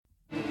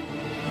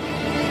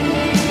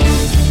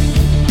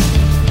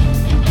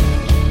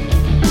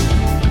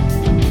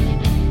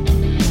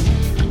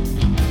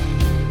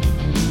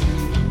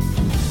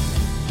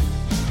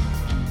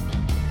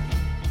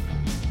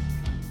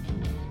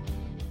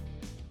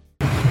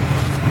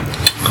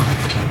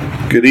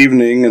Good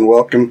evening and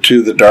welcome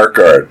to The Dark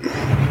Art,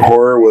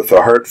 horror with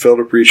a heartfelt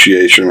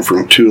appreciation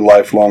from two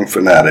lifelong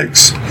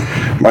fanatics.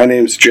 My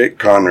name's Jake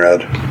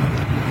Conrad.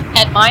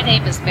 And my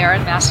name is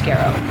Marin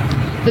Mascaro.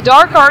 The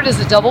Dark Art is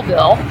a double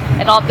bill,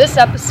 and on this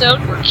episode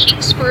we're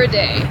kings for a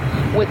day,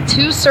 with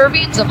 2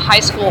 servings of high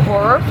school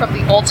horror from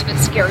the ultimate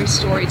scary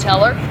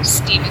storyteller,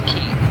 Stephen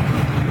King.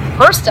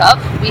 First up,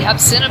 we have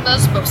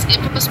cinema's most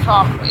infamous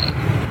prom queen,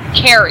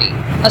 Carrie,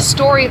 a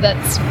story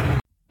that's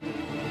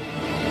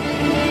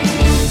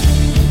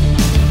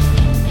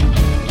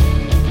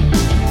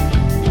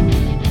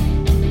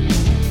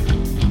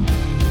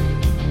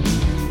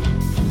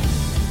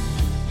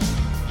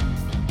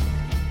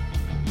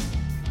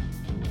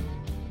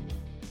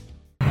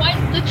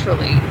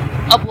literally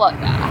a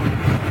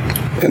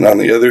bloodbath. And on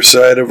the other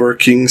side of our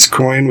king's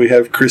coin, we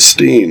have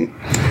Christine,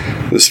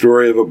 the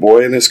story of a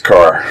boy in his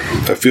car,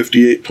 a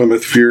 58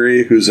 Plymouth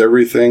Fury whose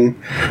everything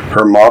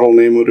her model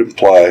name would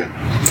imply.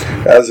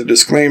 As a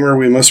disclaimer,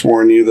 we must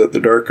warn you that the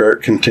Dark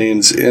Art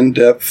contains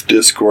in-depth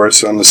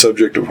discourse on the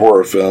subject of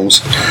horror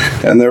films,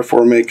 and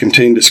therefore may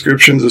contain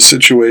descriptions of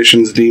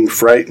situations deemed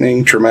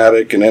frightening,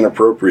 traumatic, and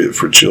inappropriate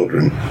for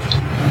children.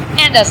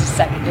 And as a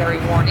secondary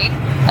warning,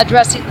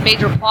 addressing the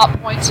major plot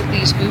points of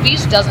these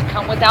movies doesn't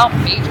come without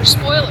major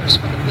spoilers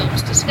for the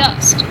films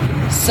discussed.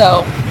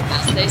 So,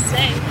 as they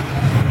say,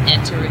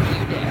 enter if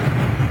you dare.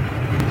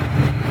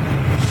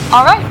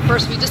 Alright,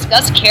 first we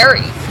discuss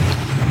Carrie.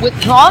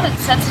 Withdrawn and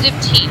sensitive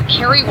teen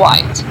Carrie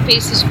White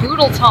faces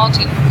brutal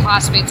taunting from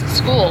classmates at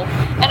school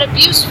and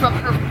abuse from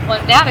her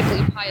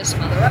fanatically pious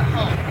mother at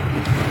home.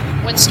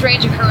 When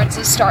strange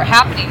occurrences start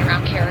happening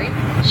around Carrie,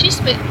 she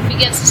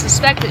begins to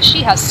suspect that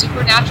she has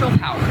supernatural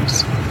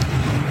powers.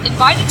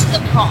 Invited to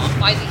the prom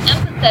by the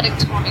empathetic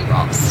Tommy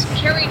Ross,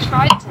 Carrie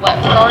tried to let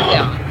her guard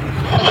down,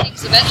 but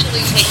things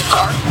eventually take a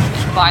dark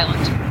and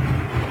violent turn.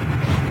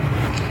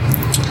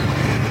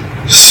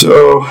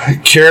 So,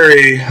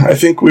 Carrie, I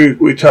think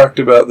we talked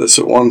about this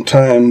at one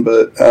time,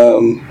 but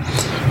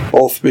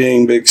both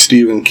being big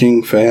Stephen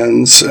King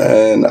fans,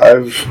 and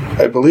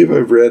I believe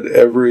I've read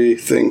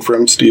everything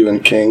from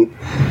Stephen King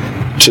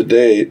to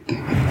date.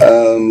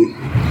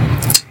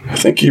 I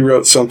think he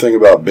wrote something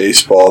about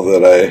baseball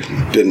that I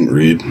didn't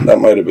read. That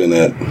might have been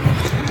it.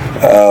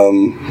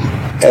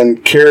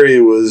 And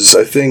Carrie was,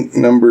 I think,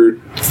 number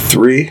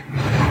 3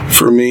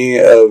 for me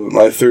of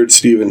my 3rd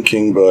Stephen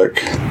King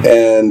book.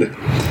 And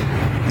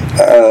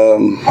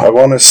I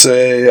want to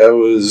say I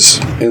was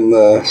in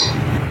the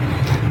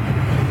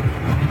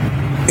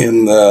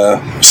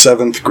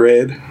 7th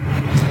grade.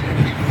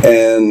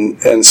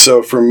 And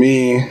so for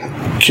me,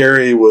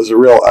 Carrie was a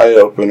real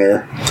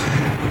eye-opener.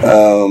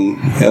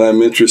 And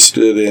I'm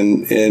interested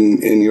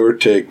in your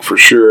take for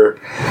sure.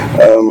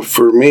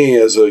 For me,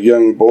 as a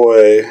young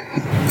boy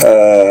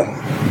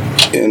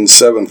in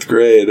 7th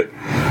grade,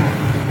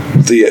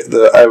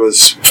 I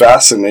was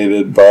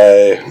fascinated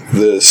by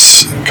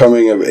this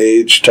coming of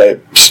age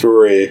type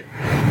story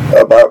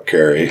about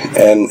Carrie,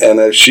 and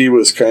as she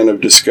was kind of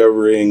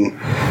discovering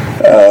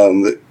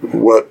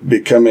what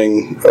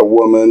becoming a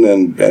woman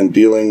and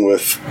dealing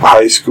with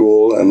high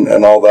school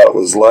and all that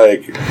was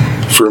like.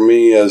 For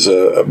me, as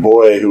a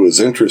boy who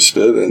was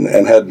interested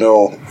and had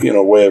no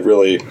way of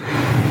really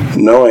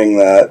knowing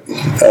that,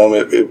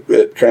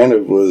 it kind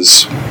of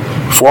was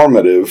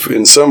formative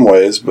in some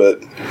ways,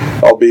 but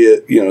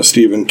albeit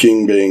Stephen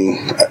King being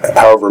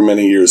however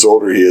many years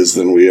older he is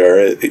than we are,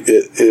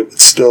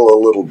 it's still a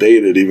little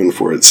dated even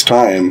for its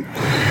time.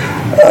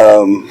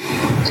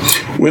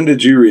 When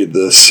did you read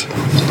this?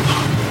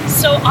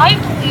 So I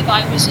believe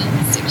I was in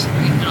 6th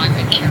grade when I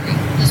read Carrie.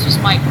 This was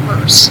my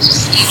first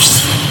Stephen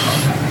King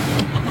book.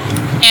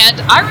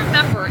 And I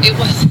remember it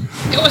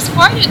was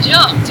quite a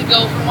jump to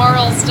go from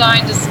R.L.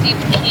 Stine to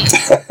Stephen King.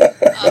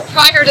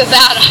 Prior to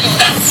that,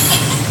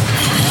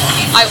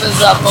 I was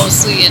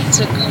mostly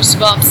into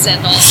Goosebumps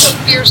and also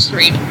Fear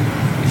Street.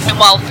 And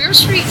while Fear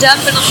Street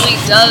definitely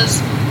does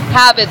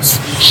have its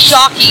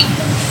shocking,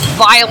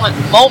 violent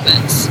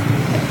moments,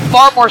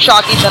 far more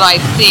shocking than I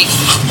think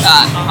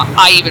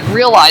I even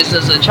realized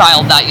as a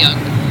child that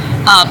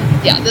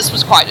young, this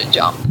was quite a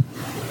jump.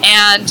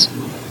 And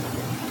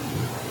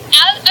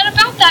at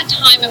about that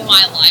time in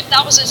my life,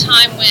 that was a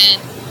time when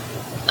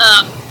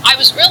I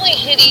was really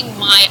hitting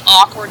my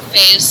awkward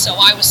phase, so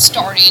I was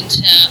starting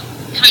to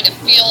kind of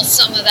feel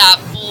some of that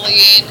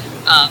bullying,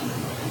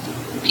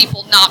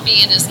 people not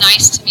being as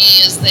nice to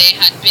me as they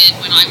had been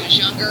when I was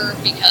younger,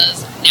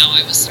 because now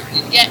I was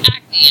starting to get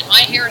acne and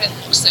my hair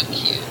didn't look so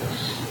cute,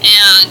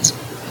 and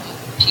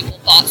people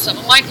thought some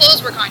of my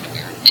clothes were kind of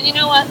weird. And you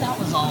know what? That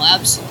was all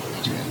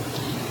absolutely true.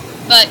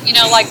 But,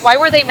 why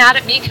were they mad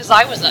at me because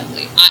I was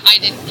ugly? I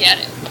didn't get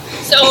it.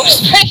 So it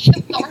was pretty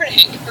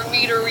cathartic for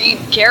me to read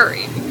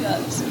Carrie,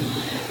 because,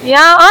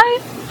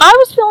 I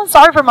was feeling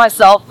sorry for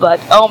myself, but,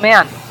 oh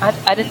man,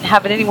 I didn't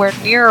have it anywhere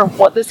near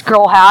what this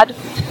girl had.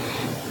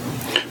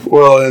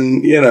 Well,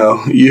 and,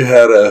 you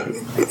had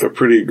a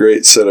pretty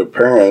great set of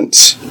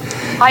parents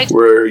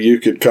where you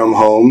could come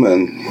home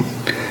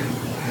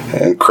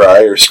and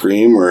cry or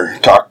scream or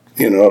talk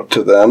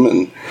to them,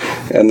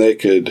 and they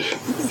could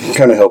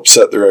kind of help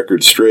set the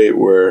record straight.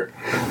 Where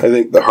I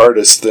think the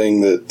hardest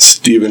thing that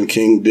Stephen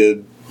King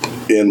did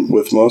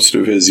with most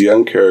of his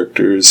young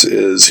characters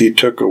is he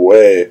took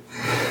away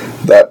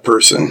that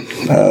person.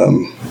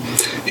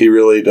 He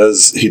really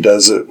does. He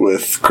does it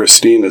with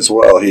Christine as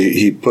well.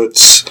 He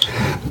puts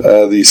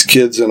these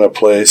kids in a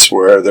place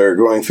where they're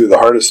going through the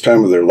hardest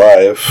time of their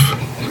life,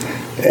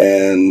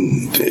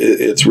 and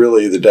it's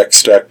really the deck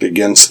stacked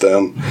against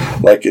them,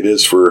 like it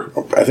is for,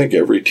 I think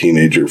every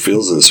teenager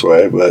feels this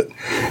way, but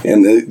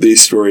in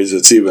these stories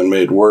it's even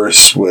made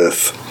worse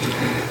with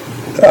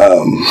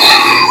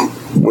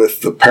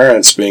the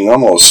parents being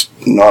almost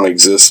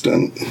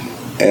non-existent.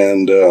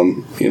 And,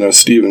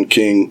 Stephen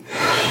King,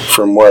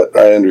 from what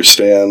I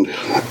understand,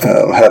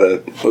 had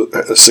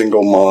a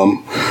single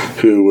mom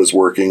who was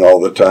working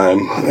all the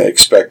time,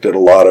 expected a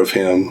lot of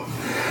him.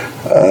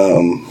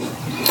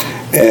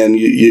 And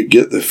you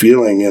get the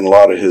feeling in a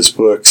lot of his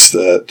books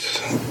that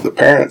the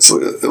parents,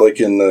 like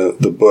in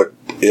the book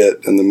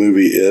It and the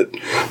movie It,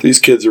 these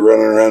kids are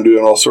running around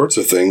doing all sorts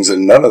of things,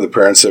 and none of the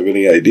parents have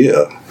any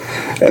idea.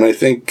 And I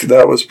think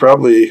that was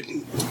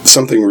probably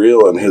something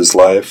real in his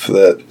life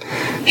that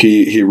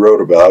he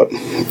wrote about,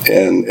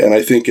 and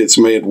I think it's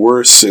made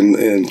worse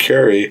in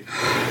Carrie,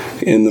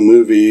 in the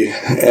movie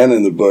and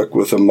in the book,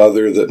 with a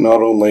mother that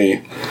not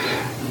only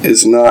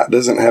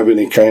doesn't have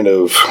any kind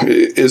of,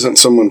 isn't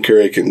someone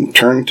Carrie can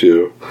turn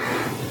to,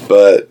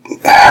 but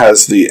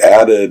has the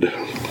added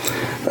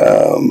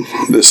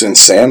this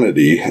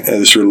insanity,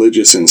 this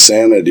religious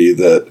insanity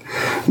that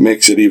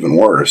makes it even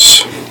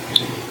worse.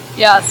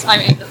 Yes, I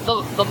mean,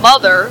 the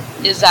mother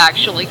is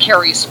actually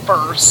Carrie's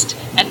first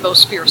and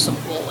most fearsome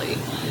bully.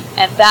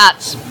 And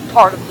that's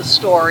part of the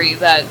story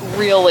that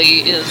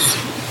really is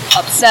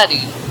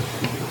upsetting,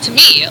 to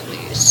me at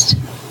least.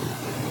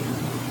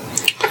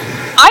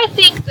 I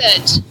think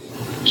that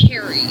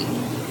Carrie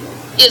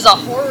is a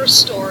horror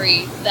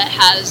story that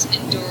has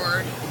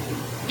endured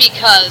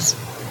because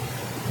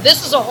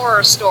this is a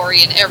horror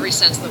story in every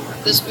sense of the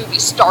word. This movie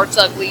starts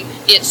ugly,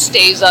 it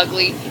stays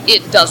ugly,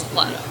 it doesn't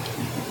let up.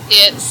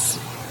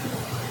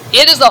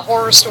 It is a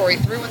horror story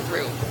through and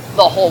through,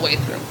 the whole way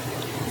through.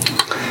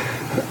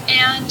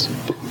 And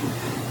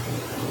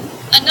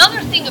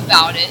another thing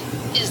about it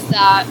is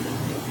that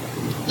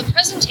the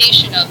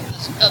presentation of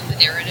the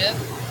narrative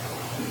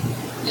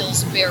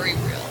feels very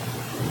real.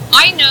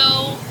 I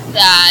know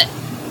that,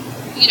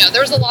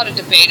 there's a lot of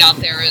debate out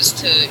there as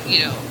to,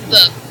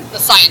 the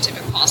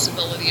scientific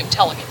possibility of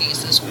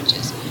telekinesis, which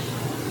is,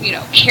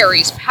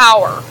 Carrie's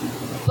power.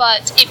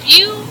 But if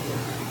you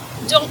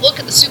don't look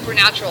at the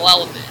supernatural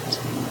element,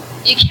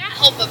 you can't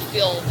help but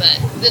feel that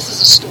this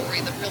is a story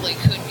that really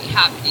could be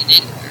happening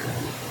anywhere.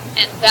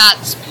 And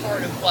that's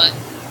part of what,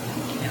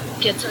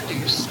 gets under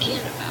your skin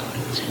about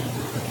it.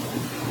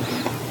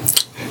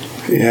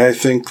 Yeah, I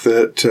think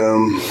that,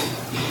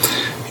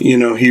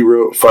 he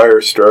wrote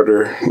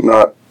Firestarter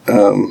not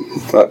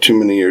too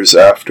many years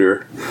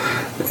after.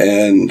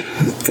 And,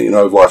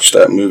 I've watched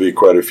that movie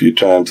quite a few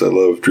times. I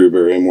love Drew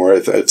Barrymore. I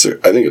think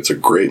it's a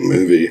great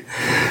movie.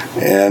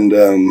 And,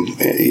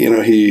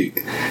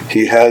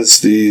 he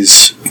has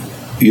these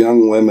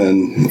young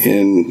women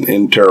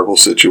in terrible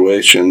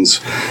situations,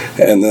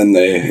 and then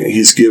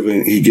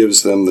he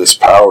gives them this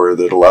power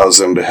that allows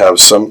them to have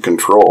some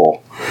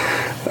control,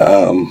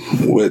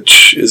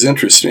 which is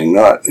interesting.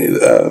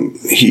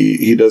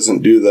 He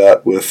doesn't do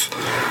that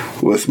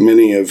with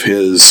many of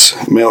his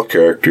male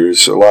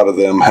characters. A lot of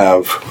them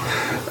have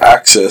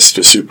access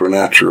to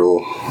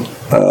supernatural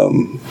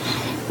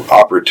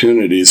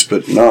opportunities,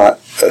 but not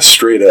a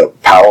straight up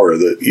power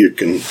that you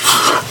can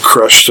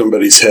crush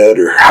somebody's head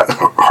or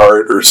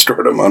heart or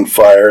start them on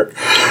fire.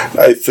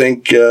 I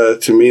think to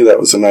me that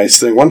was a nice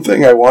thing. One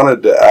thing I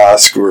wanted to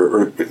ask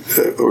or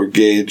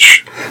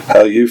gauge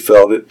how you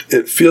felt,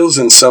 it feels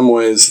in some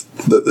ways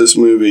that this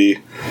movie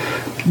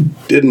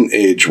didn't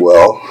age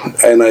well,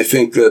 and I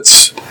think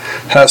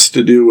has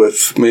to do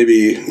with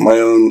maybe my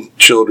own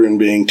children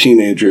being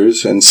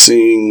teenagers and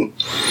seeing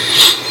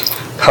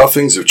how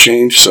things have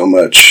changed so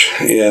much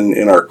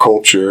in our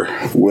culture.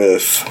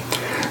 With,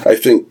 I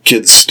think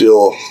kids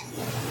still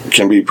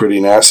can be pretty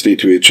nasty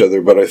to each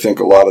other, but I think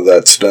a lot of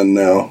that's done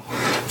now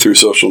through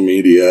social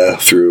media,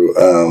 through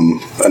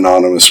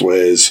anonymous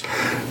ways,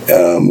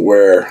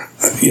 where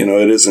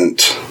it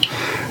isn't.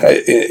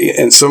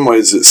 In some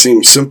ways, it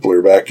seems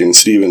simpler back in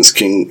Stephen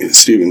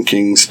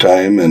King's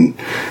time, and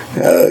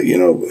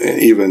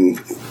even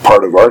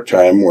part of our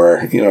time,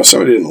 where if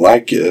somebody didn't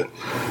like you,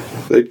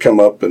 they'd come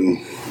up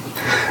and.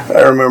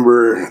 I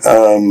remember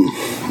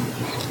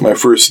my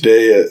first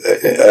day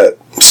at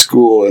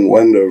school in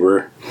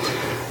Wendover.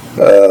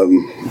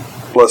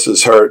 Bless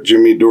his heart,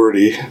 Jimmy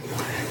Doherty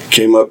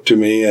came up to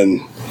me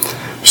and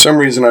for some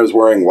reason I was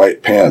wearing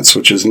white pants,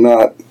 which is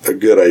not a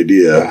good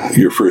idea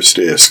your first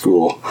day of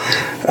school.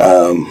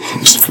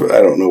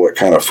 I don't know what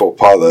kind of faux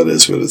pas that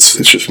is, but it's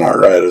just not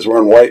right. I was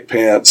wearing white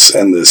pants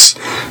and this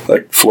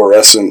like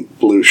fluorescent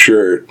blue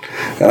shirt,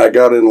 and I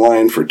got in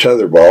line for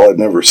tetherball. I'd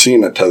never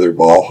seen a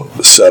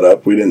tetherball set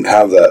up. We didn't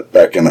have that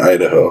back in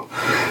Idaho.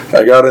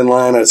 I got in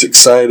line, I was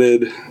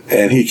excited,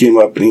 and he came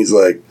up and he's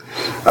like,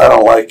 "I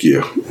don't like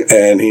you,"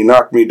 and he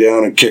knocked me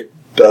down and kicked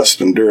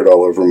dust and dirt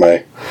all over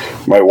my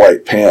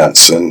white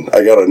pants, and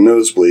I got a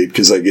nosebleed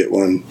because I get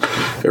one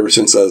ever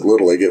since I was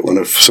little. I get one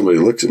if somebody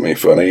looks at me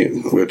funny,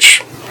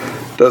 which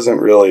doesn't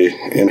really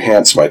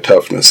enhance my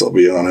toughness, I'll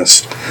be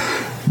honest.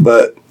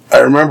 But I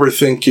remember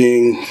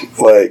thinking,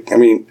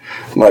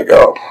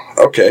 oh,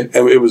 okay.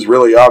 And it was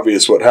really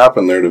obvious what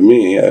happened there to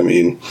me. I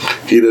mean,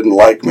 he didn't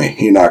like me.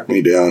 He knocked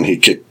me down. He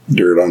kicked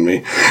dirt on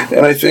me.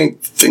 And I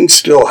think things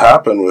still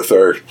happen with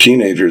our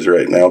teenagers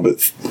right now,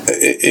 but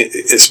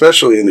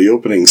especially in the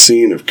opening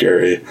scene of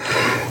Carrie,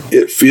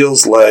 it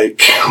feels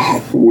like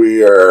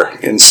we are,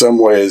 in some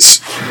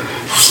ways,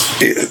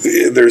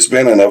 there's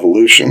been an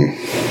evolution.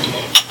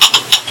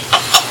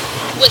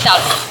 Without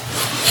it.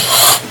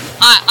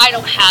 I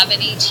don't have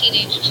any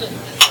teenage children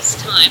at this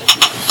time,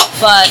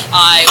 but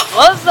I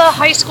was a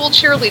high school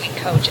cheerleading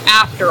coach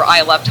after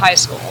I left high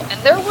school,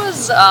 and there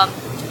was,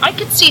 I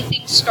could see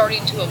things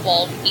starting to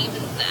evolve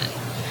even then.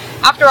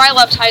 After I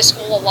left high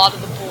school, a lot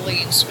of the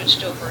bullying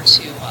switched over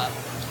to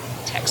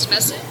text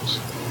message.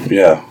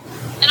 Yeah.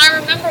 And I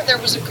remember there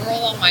was a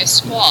girl on my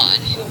squad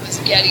who was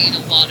getting a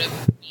lot of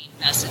mean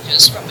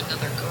messages from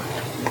another girl.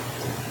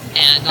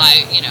 And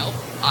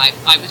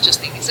I was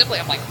just thinking simply,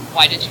 I'm like,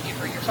 why did you give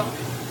her your phone?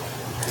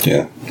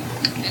 Yeah.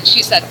 And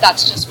she said,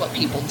 that's just what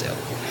people do.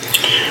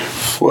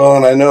 Well,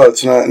 and I know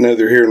it's not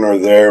neither here nor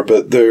there,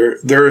 but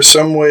there are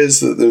some ways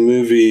that the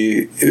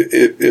movie,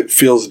 it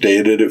feels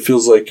dated. It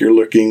feels like you're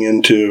looking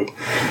into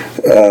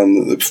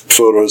the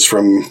photos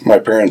from my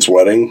parents'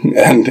 wedding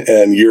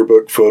and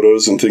yearbook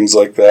photos and things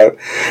like that.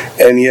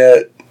 And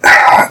yet,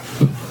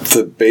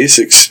 the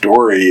basic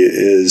story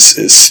is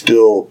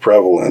still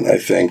prevalent, I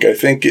think. I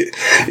think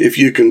if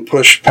you can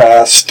push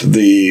past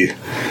the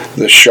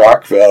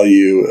shock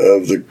value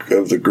of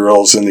the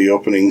girls in the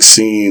opening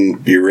scene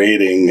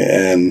berating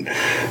and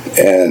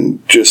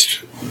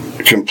just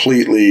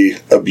completely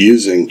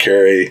abusing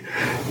Carrie,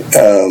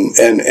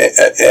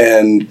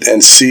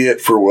 and see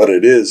it for what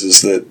it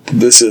is that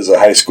this is a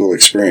high school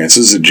experience.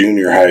 This is a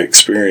junior high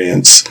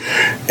experience,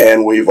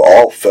 and we've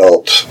all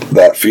felt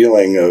that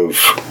feeling of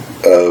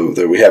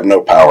that we have no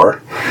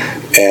power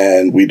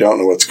and we don't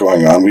know what's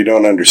going on. We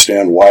don't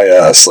understand why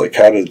us. Like,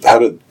 how did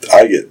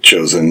I get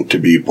chosen to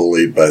be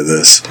bullied by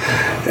this?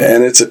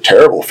 And it's a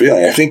terrible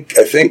feeling. I think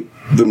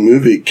the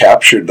movie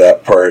captured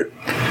that part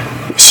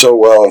so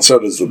well, and so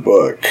does the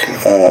book.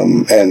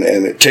 And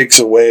it takes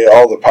away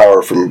all the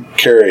power from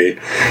Carrie,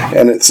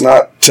 and it's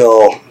not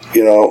till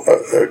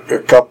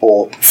a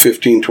couple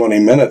 15-20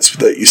 minutes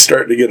that you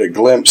start to get a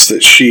glimpse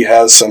that she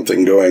has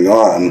something going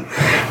on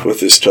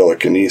with this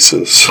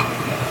telekinesis.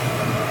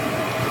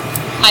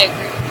 I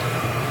agree with you.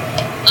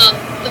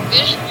 The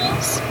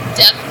visuals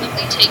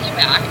definitely take you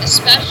back,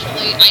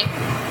 especially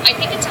I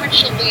think it's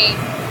actually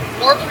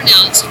more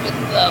pronounced with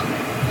the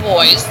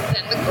boys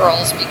than the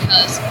girls,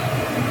 because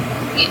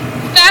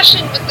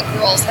fashion with the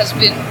girls has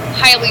been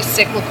highly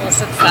cyclical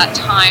since that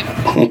time.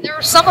 And there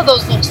are some of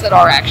those looks that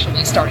are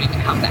actually starting to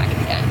come back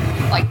again,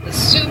 like the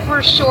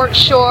super short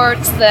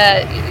shorts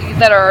that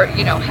are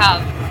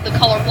have the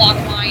color block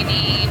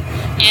lining.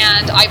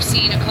 And I've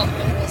seen a couple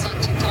of girls on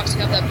TikToks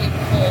who have that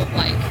beautiful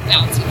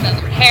bouncy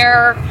feathered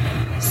hair.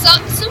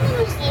 Some of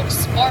those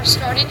looks are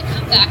starting to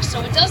come back,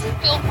 so it doesn't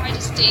feel quite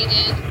as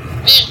dated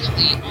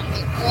visually on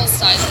the girls'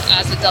 side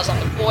as it does on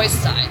the boys'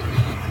 side.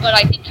 But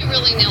I think you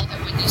really nailed it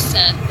when you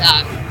said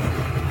that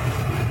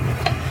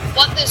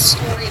what this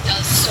story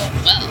does so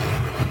well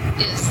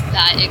is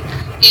that it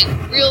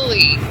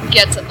really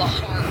gets at the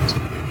heart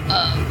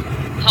of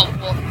how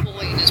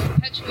bullying is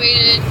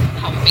perpetuated,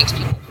 how it makes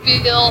people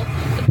feel,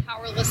 the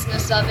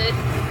powerlessness of it.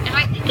 And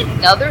I think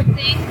another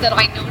thing that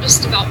I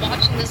noticed about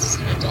watching this as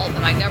an adult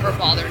that I never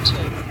bothered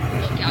to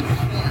look at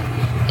before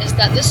is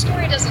that this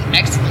story does an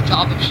excellent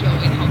job of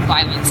showing how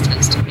violence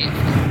tends to pay it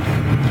forward.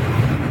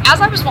 As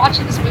I was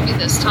watching this movie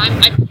this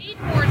time, I paid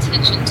more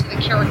attention to the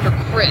character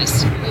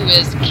Chris, who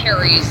is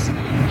Carrie's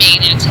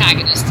main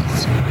antagonist.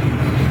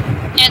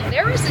 And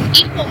there is an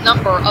equal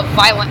number of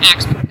violent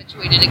acts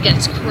perpetuated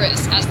against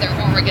Chris as there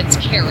are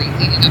against Carrie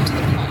leading up to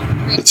the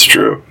prom. It's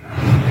true.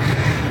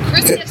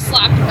 Chris gets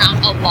slapped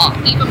around a lot,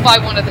 even by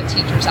one of the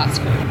teachers at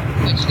school,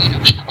 which,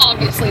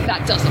 obviously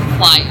that doesn't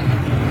fly.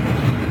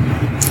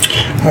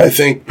 I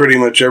think pretty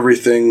much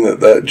everything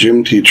that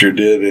gym teacher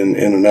did in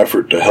an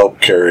effort to help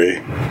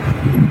Carrie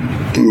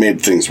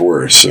made things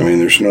worse. I mean,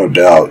 there's no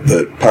doubt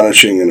that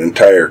punishing an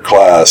entire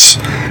class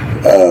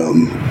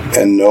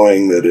and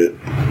knowing that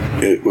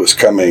it was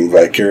coming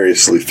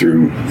vicariously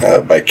through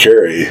by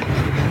Carrie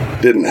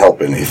didn't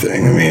help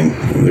anything. I mean,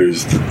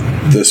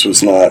 this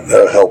was not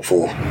a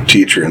helpful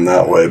teacher in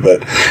that way.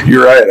 But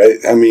you're right.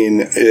 I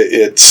mean,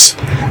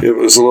 it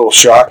was a little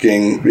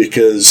shocking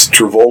because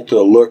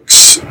Travolta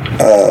looks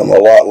a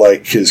lot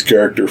like his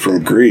character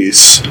from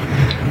Grease,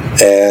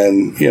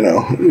 and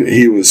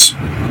he was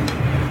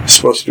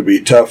supposed to be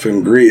tough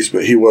in Grease,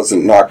 but he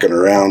wasn't knocking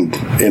around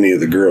any of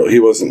the girls. He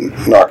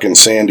wasn't knocking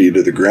Sandy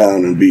to the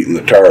ground and beating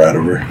the tar out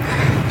of her.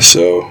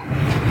 So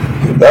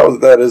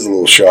that is a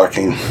little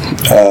shocking.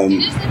 It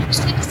is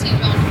interesting to see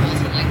John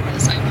Travolta like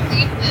this. I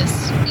believe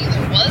this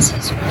either was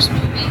his first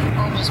movie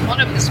or was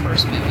one of his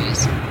first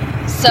movies.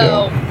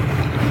 So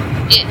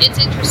it's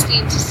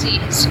interesting to see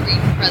his screen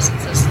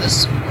presence as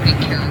this supporting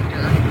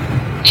character.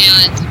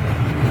 And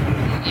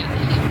he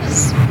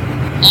was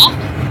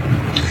awful.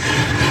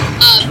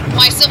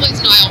 My siblings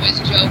and I always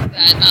joke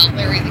that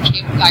Larry the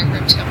Cable Guy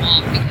ripped him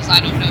off because I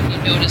don't know if you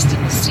noticed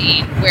in the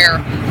scene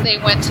where they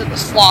went to the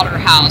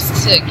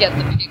slaughterhouse to get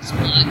the pig's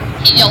blood.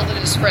 He yelled at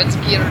his friends,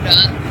 "Get her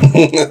done."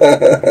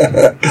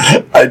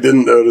 I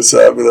didn't notice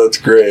that, but that's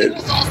great. He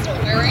was also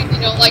wearing,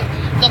 like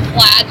the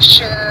plaid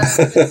shirt.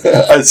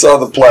 I saw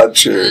the plaid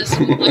shirt.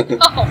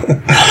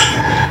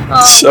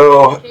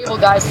 So the Cable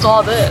Guy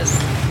saw this.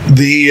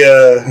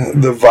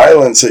 The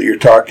violence that you're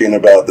talking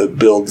about that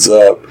builds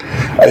up,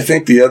 I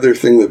think the other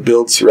thing that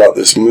builds throughout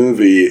this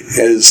movie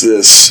is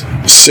this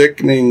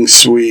sickening,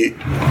 sweet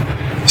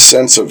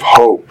sense of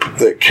hope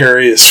that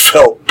Carrie has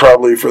felt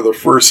probably for the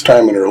first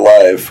time in her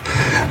life.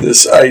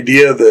 This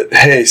idea that,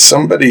 hey,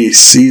 somebody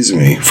sees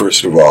me,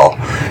 first of all,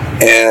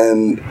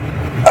 and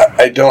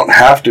I don't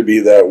have to be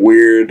that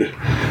weird,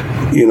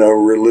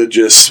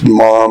 religious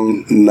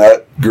mom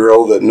nut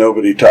girl that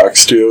nobody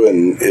talks to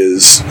and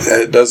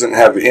doesn't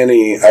have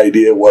any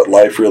idea what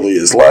life really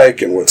is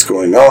like and what's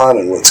going on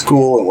and what's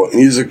cool and what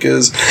music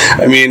is.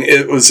 I mean,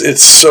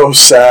 it's so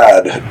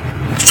sad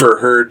for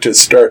her to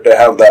start to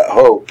have that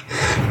hope,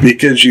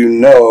 because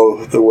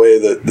the way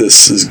that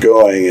this is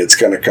going, it's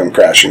going to come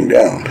crashing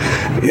down.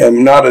 And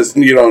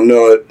you don't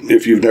know it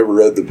if you've never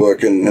read the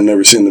book and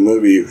never seen the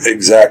movie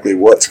exactly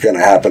what's going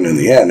to happen in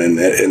the end, and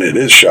it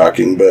is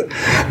shocking. But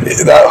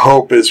that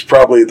hope is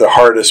probably the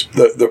hardest,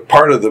 the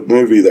part of the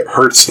movie that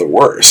hurts the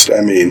worst.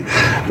 I mean,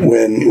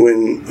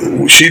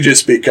 when she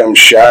just becomes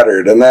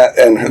shattered, and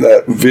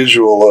that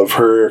visual of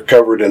her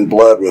covered in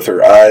blood with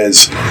her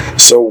eyes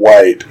so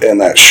white, and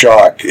that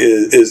shock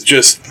is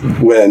just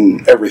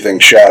when everything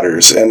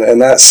shatters.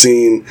 And that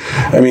scene,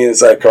 I mean,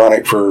 it's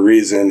iconic for a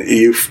reason.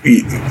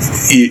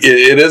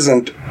 It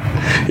isn't,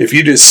 if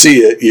you just see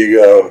it, you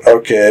go,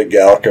 okay, a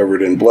gal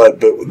covered in blood.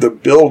 But the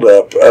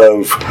buildup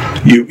of,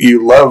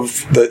 you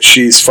love that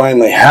she's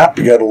finally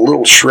happy, got a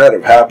little shred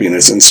of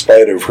happiness in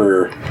spite of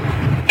her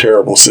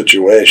terrible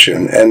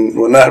situation. And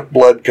when that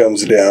blood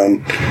comes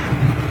down,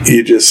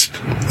 you just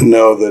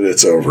know that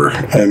it's over.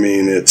 I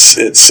mean,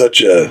 it's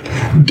such a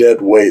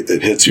dead weight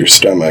that hits your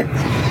stomach.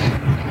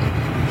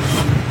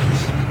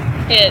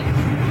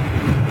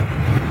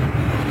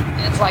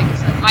 It's like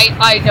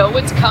I know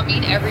it's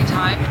coming every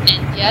time,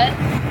 and yet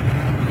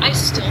I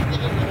still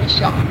feel a little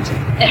shocked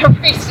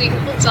every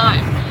single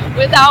time,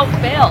 without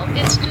fail.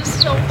 It's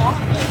just so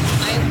awful.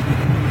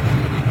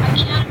 I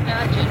can't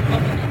imagine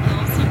what would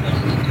compel somebody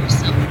to do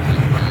something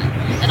like that.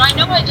 And I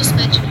know I just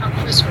mentioned how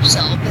Chris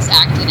herself is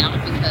acting out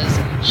because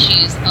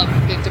she's a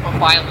victim of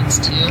violence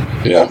too.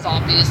 Yeah. She's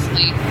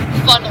obviously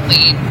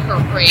funneling her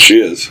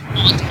rage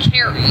onto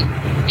Carrie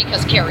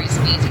because Carrie's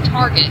an easy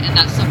target, and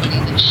that's somebody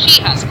that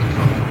she has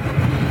control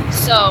over.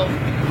 So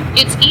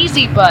it's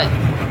easy, but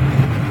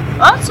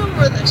that's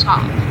over the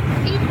top.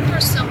 Even for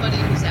somebody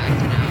who's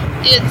acting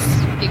out,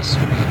 it's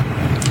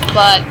extreme.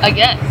 But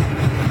again,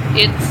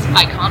 it's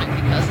iconic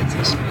because it's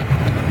extreme.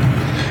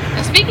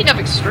 And speaking of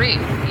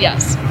extreme,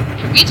 yes,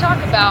 can we talk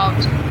about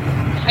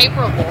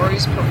Piper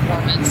Laurie's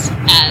performance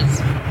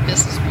as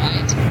Mrs.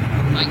 White?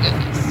 My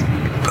goodness.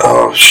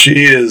 Oh,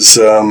 she is,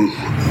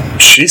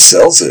 she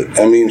sells it.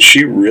 I mean,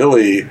 she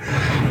really,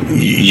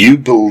 you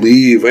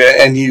believe,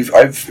 and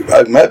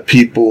I've met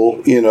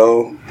people,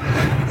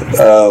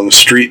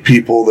 street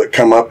people that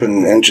come up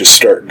and just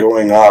start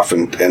going off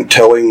and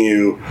telling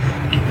you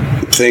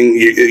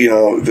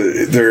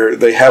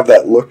they have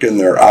that look in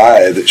their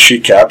eye that she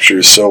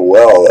captures so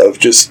well of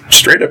just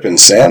straight up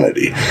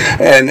insanity.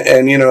 And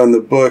in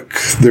the book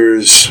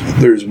there's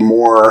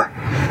more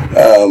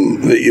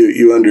that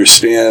you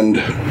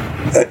understand.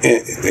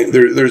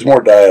 There's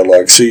more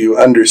dialogue, so you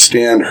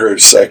understand her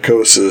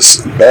psychosis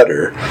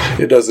better.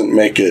 It doesn't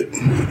make it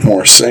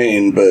more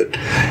sane, but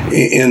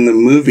in the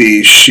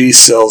movie, she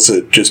sells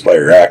it just by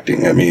her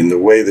acting. I mean, the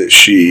way that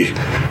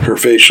her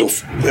facial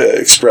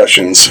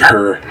expressions,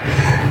 I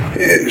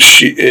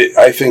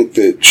think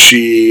that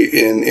she,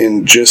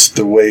 in just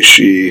the way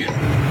she,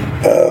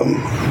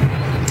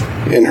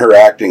 in her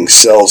acting,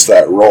 sells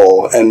that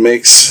role and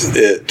makes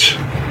it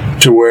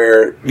to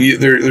where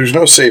there's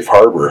no safe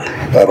harbor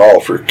at all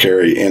for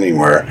Carrie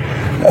anywhere.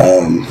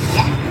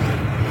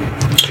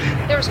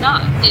 There's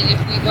not. If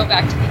we go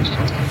back to the gym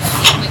tape,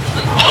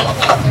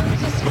 there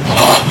was a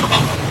significant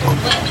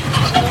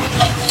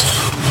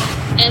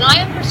and I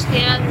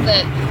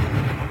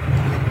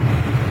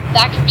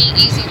that can be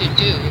easy to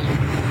do.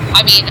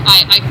 I mean,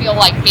 I feel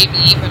like maybe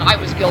even I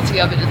was guilty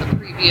of it in the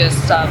previous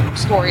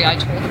story I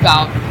told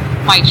about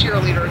my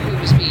cheerleader who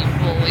was being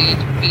bullied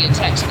via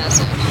text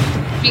message.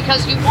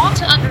 Because you want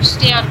to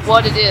understand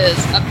what it is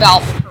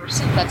about the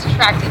person that's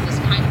attracting this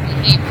kind of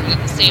behavior, and at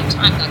the same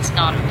time, that's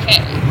not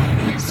okay.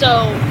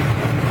 So,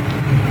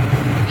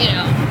 you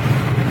know,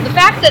 the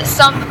fact that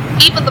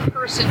even the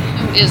person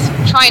who is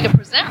trying to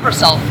present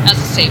herself as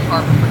a safe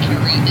harbor for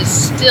Carrie is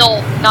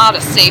still not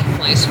a safe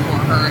place for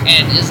her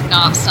and is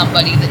not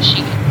somebody that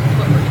she can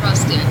put her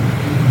trust in,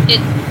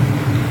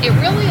 it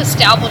really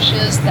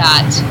establishes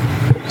that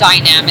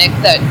dynamic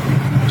that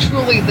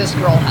truly this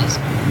girl has.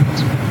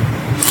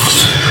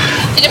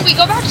 And if we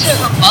go back to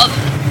her mother,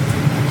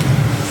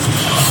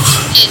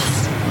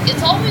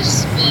 it's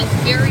always been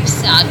very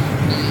sad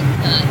for me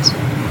that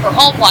her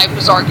home life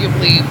was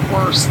arguably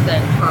worse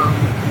than her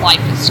life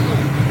at school.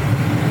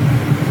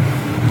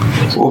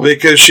 Well,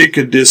 because she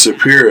could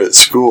disappear at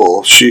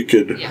school, she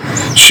could.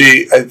 Yes.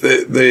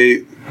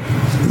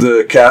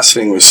 The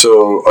casting was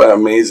so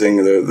amazing.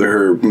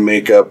 Her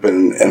makeup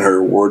and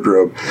her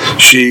wardrobe.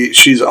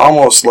 She's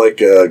almost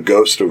like a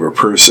ghost of a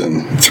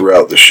person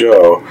throughout the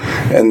show,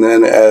 and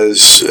then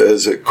as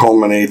it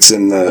culminates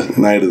in the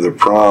night of the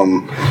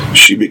prom,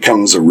 she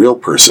becomes a real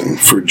person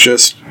for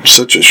just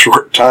such a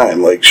short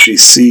time. Like she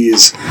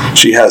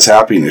has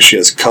happiness, she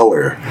has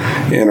color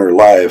in her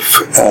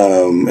life.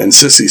 And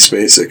Sissy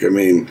Spacek, I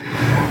mean,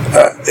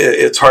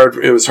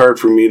 it was hard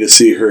for me to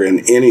see her in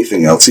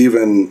anything else,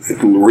 even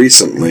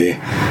recently,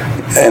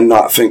 and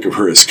not think of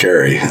her as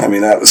Carrie. I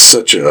mean, that was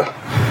such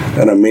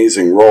an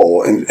amazing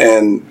role,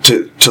 and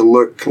to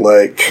look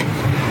like.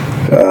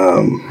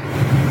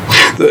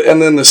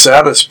 And then the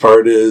saddest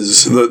part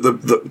is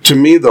to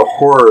me the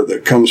horror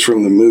that comes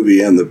from the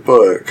movie and the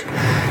book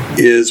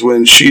is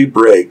when she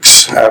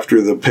breaks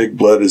after the pig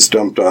blood is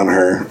dumped on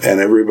her and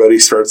everybody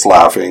starts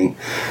laughing.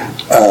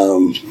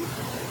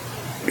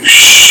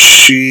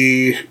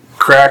 She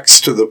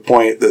cracks to the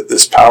point that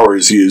this power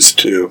is used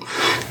to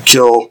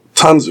kill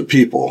tons of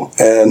people,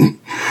 and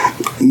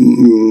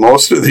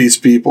most of these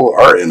people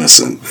are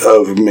innocent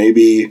of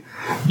maybe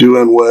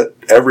doing what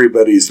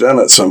everybody's done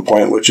at some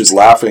point, which is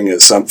laughing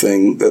at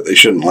something that they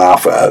shouldn't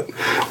laugh at,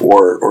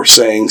 or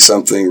saying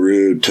something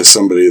rude to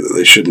somebody that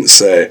they shouldn't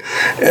say.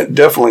 And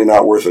definitely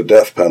not worth a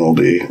death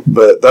penalty,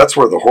 but that's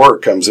where the horror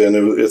comes in.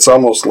 It's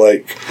almost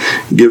like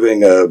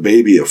giving a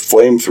baby a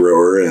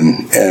flamethrower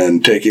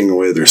and taking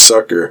away their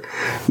sucker.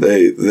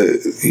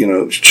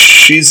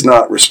 She's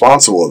not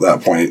responsible at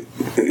that point.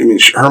 I mean,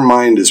 her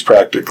mind is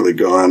practically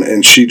gone,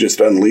 and she just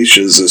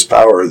unleashes this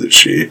power that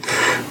she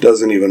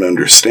doesn't even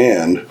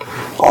understand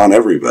on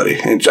everybody.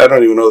 And I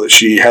don't even know that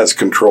she has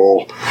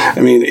control. I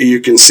mean, you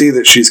can see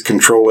that she's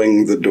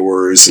controlling the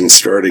doors and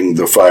starting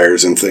the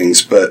fires and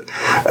things, but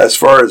as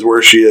far as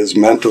where she is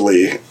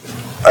mentally,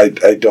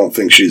 I don't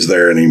think she's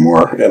there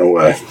anymore, in a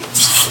way.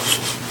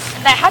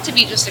 And that had to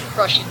be just a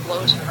crushing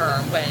blow to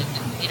her when,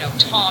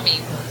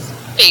 Tommy was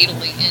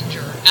fatally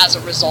injured as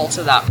a result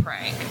of that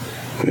prank.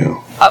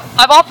 Yeah.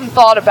 I've often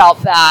thought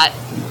about that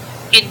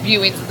in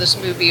viewings of this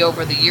movie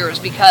over the years,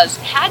 because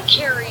had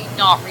Carrie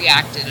not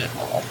reacted at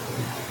all,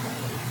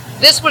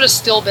 this would have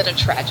still been a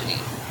tragedy.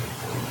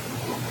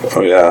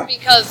 Oh, yeah.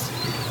 Because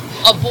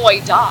a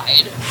boy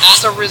died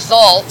as a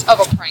result of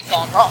a prank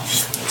gone wrong.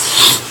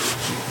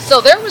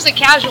 So there was a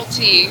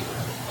casualty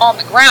on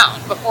the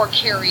ground before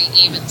Carrie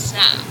even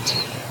snapped.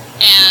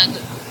 And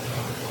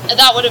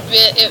that would have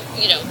been,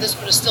 this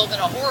would have still been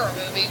a horror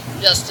movie,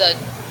 just a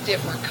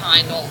different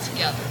kind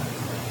altogether.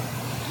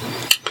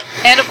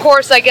 And of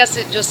course, I guess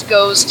it just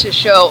goes to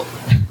show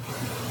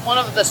one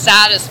of the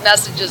saddest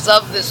messages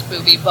of this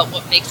movie, but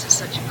what makes it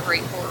such a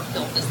great horror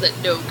film is that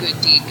no good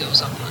deed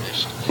goes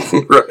unpunished.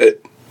 Right.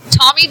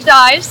 Tommy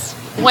dies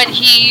when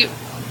he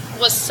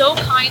was so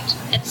kind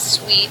and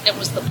sweet and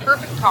was the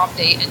perfect prom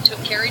date and took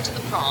Carrie to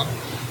the prom.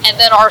 And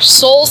then our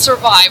sole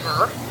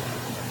survivor,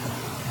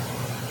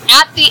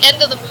 at the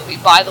end of the movie,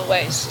 by the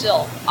way,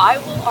 still, I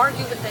will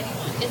argue with anyone,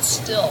 it's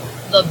still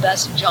the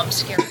best jump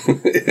scare.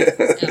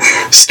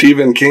 Yeah.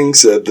 Stephen King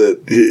said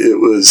that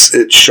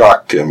it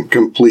shocked him,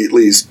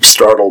 completely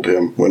startled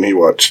him when he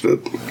watched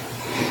it.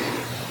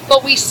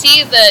 But we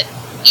see that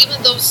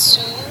even though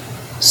Sue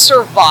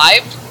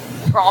survived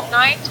prom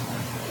night,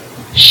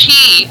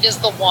 she is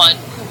the one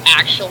who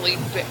actually,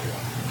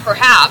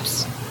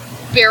 perhaps,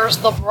 bears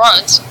the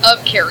brunt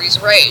of Carrie's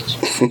rage.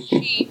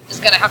 She is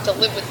going to have to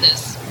live with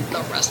this the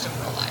rest of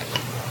her life.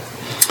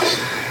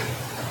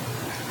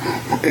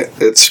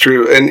 It's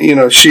true. And,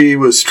 she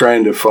was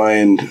trying to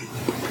find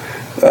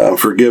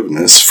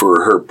forgiveness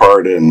for her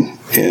part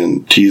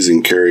in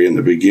teasing Carrie in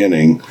the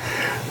beginning.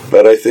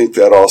 But I think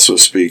that also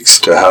speaks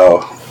to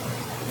how,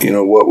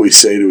 what we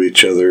say to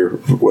each other,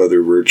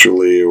 whether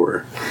virtually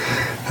or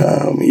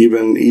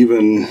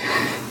even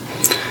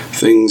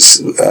things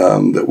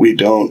that we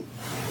don't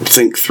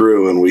think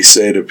through and we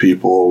say to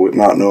people,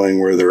 not knowing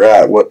where they're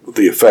at, what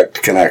the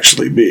effect can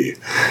actually be,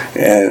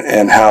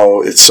 and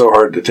how it's so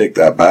hard to take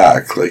that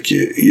back. Like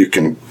you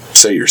can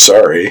say you're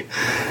sorry,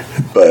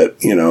 but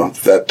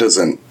that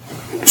doesn't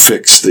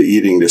fix the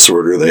eating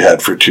disorder they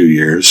had for 2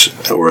 years,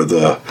 or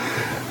the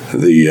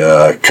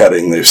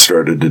cutting they've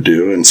started to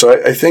do. And so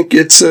I think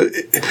it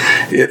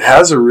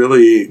has a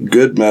really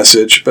good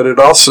message, but it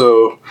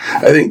also,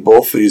 I think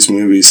both these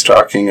movies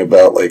talking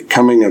about like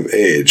coming of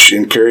age,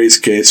 in Carrie's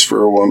case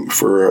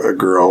for a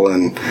girl,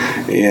 and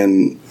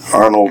in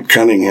Arnold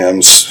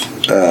Cunningham's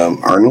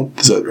Arnold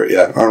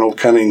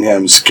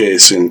Cunningham's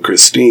case in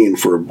Christine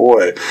for a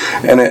boy,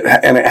 and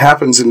it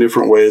happens in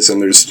different ways,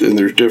 and there's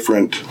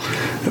different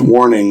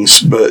warnings,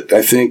 but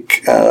I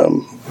think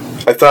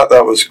I thought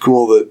that was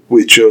cool that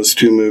we chose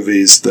two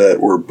movies that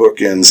were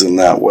bookends in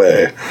that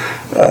way,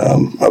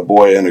 a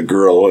boy and a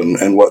girl,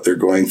 and what they're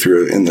going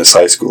through in this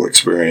high school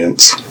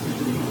experience.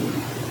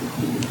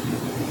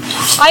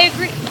 I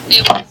agree.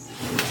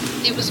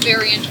 It was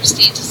very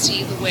interesting to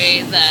see the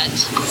way that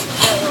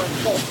there were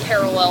both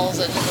parallels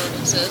and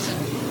divergences, and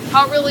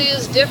how it really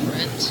is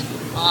different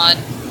on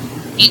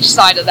each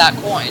side of that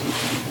coin.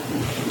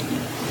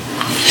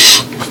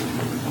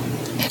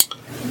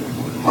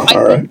 I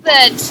think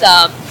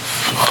that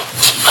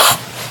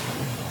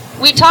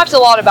we've talked a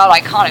lot about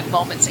iconic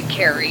moments in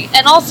Carrie,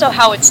 and also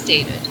how it's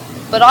dated.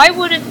 But I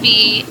wouldn't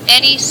be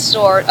any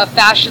sort of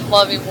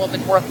fashion-loving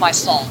woman worth my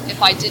salt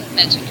if I didn't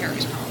mention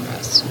Carrie's prom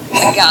dress.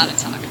 I gotta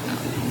talk about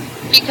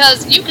it.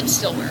 Because you can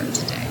still wear it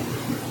today.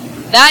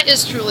 That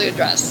is truly a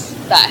dress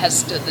that has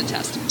stood the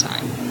test of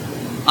time.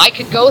 I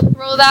could go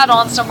throw that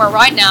on somewhere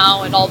right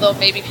now, and although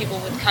maybe people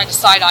would kind of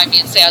side-eye me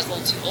and say I was a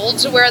little too old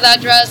to wear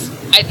that dress,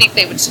 I think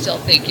they would still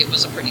think it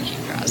was a pretty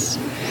cute dress.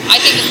 I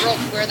think a girl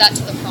could wear that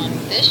to the prom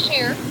this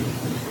year,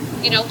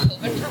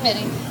 COVID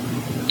permitting,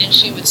 and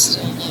she would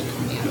still look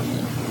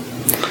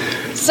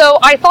beautiful. So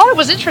I thought it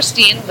was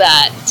interesting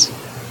that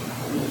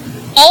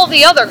all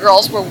the other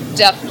girls were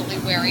definitely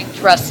wearing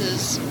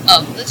dresses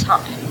of the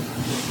time.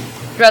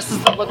 Dresses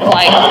that looked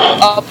like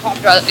a prom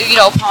dress,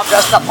 prom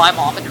dress that my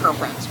mom and her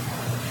friends wore.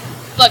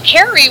 But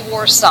Carrie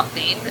wore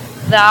something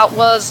that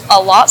was a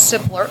lot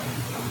simpler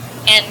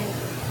and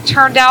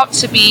turned out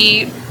to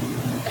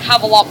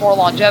have a lot more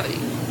longevity.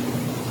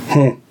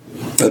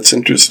 That's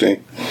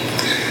interesting.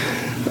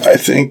 I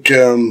think,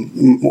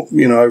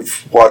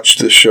 I've watched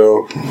this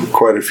show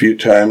quite a few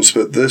times,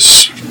 but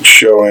this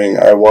showing,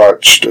 I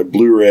watched a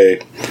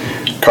Blu-ray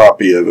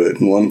copy of it,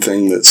 and one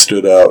thing that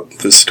stood out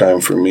this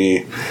time for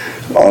me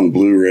on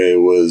Blu-ray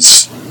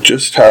was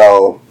just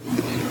how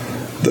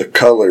the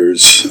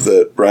colors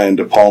that Brian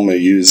De Palma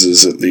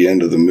uses at the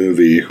end of the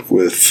movie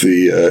with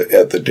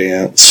at the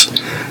dance,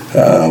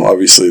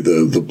 obviously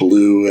the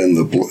blue and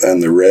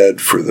the red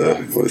for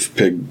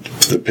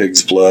the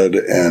pig's blood,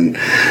 and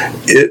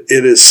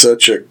it is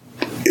such a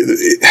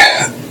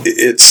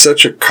it's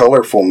such a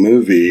colorful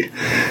movie.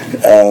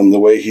 The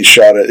way he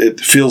shot it,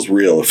 it feels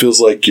real. It feels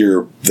like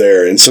you're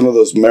there. And some of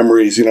those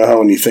memories, how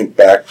when you think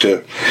back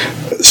to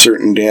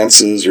certain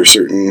dances or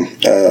certain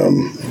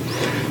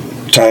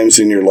times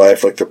in your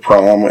life, like the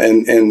prom,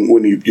 and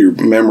when your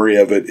memory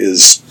of it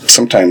is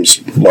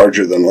sometimes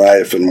larger than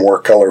life and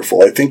more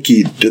colorful. I think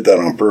he did that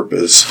on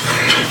purpose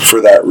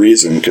for that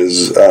reason,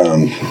 because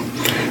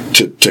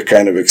to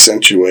kind of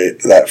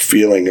accentuate that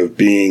feeling of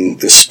being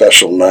this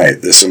special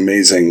night, this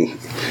amazing,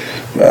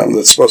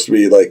 that's supposed to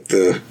be like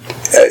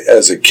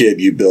as a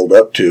kid you build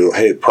up to,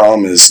 hey,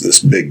 prom is this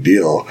big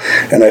deal.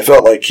 And I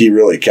felt like he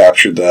really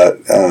captured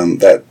that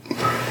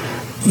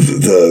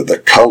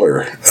the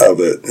color of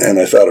it, and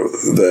I thought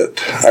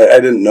that I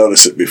didn't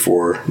notice it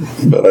before,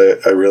 but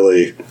I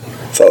really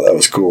thought that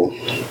was cool.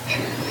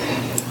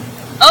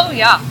 Oh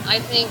yeah, I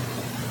think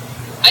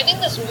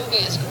this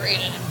movie is great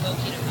at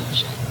invoking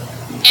emotion,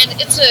 and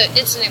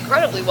it's an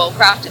incredibly well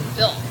crafted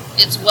film.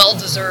 It's well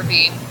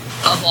deserving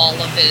of all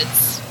of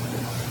its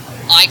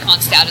icon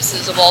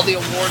statuses, of all the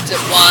awards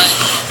it won,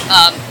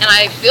 and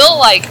I feel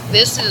like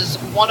this is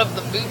one of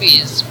the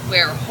movies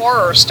where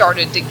horror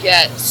started to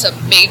get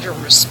some major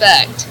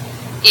respect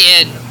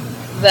in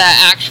the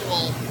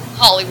actual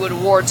Hollywood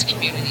awards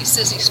community.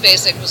 Sissy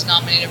Spacek was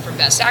nominated for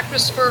Best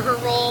Actress for her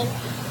role.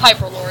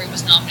 Piper Laurie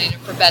was nominated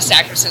for Best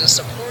Actress in a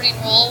Supporting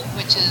Role,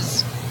 which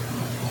is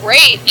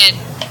great, and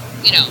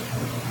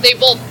they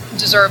both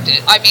deserved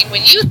it. I mean,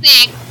 when you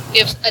think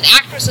if an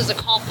actress as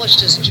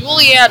accomplished as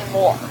Julianne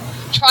Moore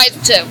tries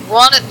to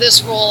run at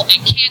this role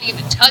and can't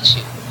even touch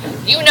you,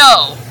 you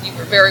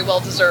were very well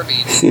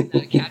deserving of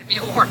that Academy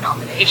Award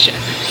nomination.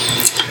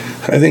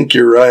 I think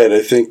you're right.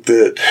 I think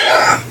that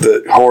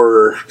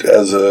horror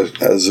as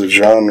a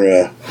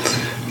genre,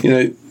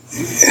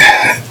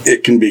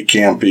 it can be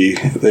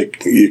campy.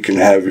 Like you can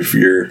have if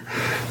you're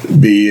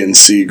B and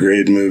C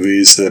grade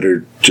movies that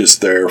are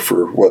just there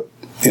for what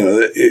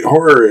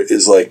horror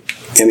is like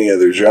any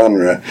other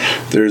genre.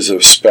 There's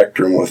a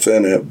spectrum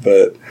within it,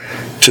 but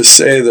to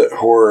say that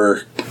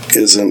horror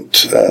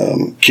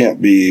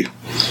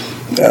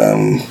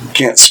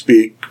can't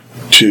speak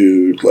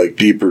to like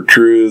deeper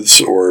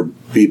truths or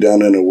be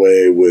done in a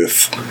way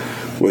with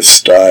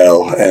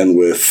style and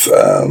with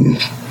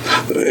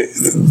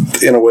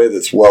in a way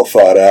that's well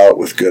thought out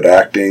with good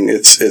acting.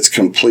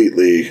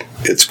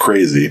 It's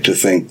crazy to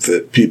think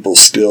that people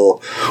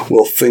still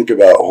will think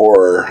about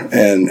horror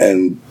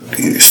and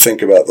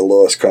think about the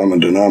lowest common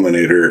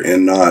denominator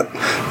and not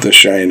The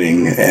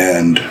Shining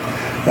and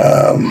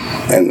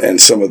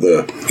some of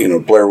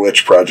the Blair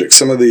Witch Project,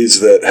 some of these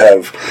that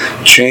have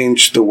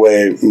changed the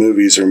way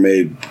movies are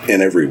made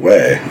in every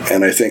way.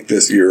 And I think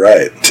you're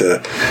right,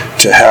 to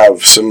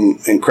have some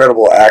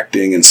incredible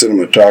acting and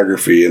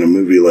cinematography in a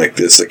movie like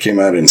this that came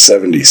out in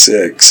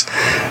 '76.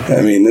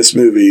 I mean, this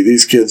movie,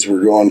 these kids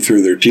were going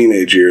through their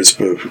teenage years,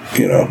 but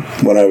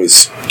when I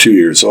was 2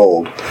 years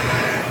old.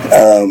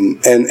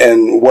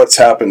 And what's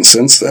happened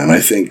since then? I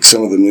think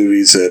some of the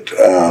movies that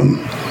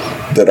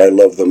I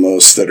love the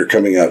most that are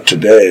coming out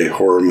today,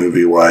 horror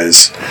movie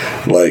wise,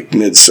 like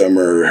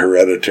Midsummer,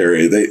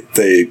 Hereditary,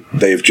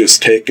 they've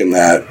just taken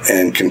that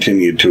and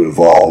continued to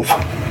evolve.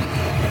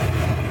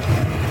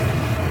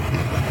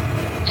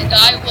 And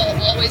I will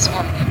always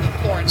argue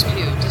that Florence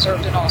Pugh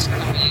deserved an Oscar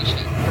nomination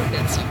for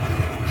Midsummer.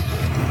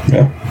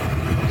 Yeah.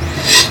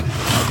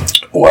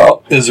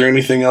 Well, is there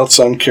anything else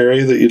on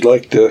Carrie that you'd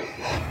like to?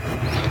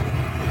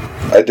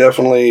 I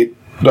definitely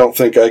don't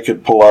think I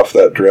could pull off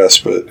that dress,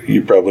 but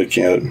you probably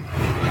can.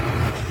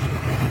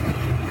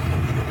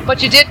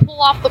 But you did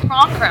pull off the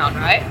prom crown,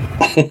 right?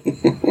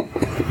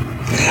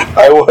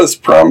 I was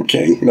prom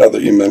king, now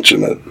that you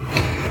mention it.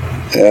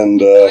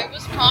 And I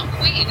was prom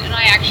queen, and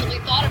I actually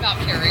thought about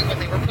Carrie when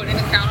they were putting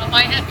the crown on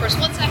my head. For a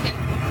split second,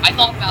 I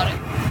thought about it.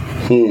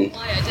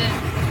 Why I did.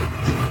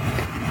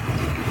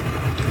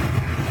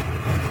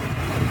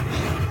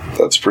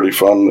 That's pretty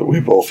fun that we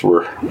both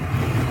were.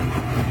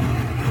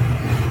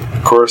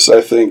 Of course,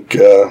 I think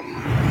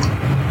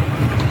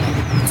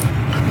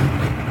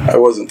I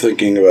wasn't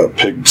thinking about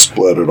pig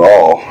split at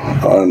all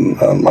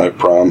on my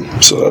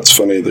prom, so that's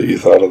funny that you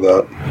thought of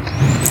that.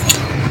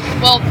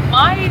 Well,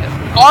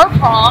 our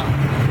prom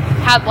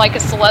had like a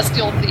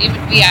celestial theme,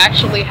 and we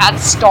actually had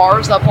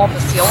stars up on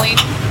the ceiling.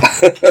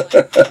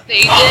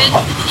 They did.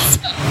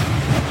 So,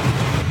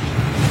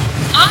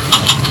 I'm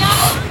not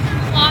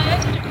gonna lie, I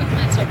did a quick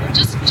glance over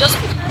just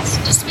because,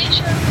 just to make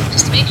sure that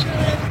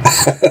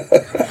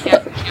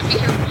can't be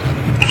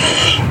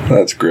careful.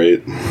 That's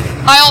great.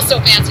 I also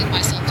fancied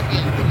myself to be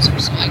a loser,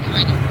 so I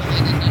kind of really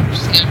didn't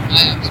understand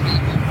why I was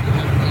being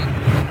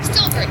hungry.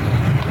 Still grateful.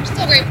 I'm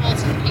still grateful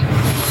to the people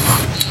who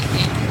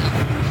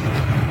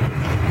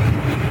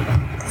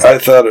I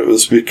thought it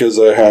was because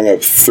I hung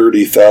up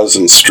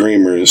 30,000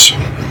 streamers,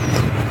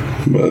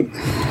 but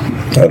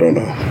I don't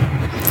know.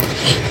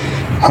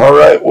 All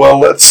right, well,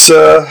 let's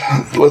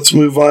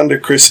move on to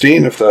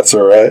Christine, if that's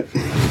all right.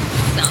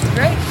 Sounds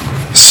great.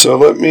 So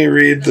let me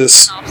read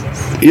this.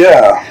 Synopsis.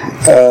 Yeah.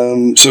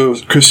 So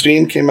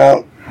Christine came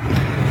out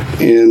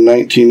in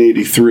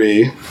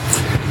 1983,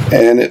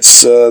 and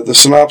it's the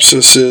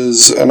synopsis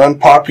is: an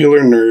unpopular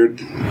nerd,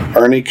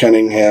 Arnie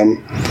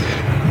Cunningham,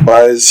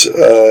 buys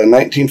a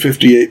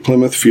 1958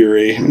 Plymouth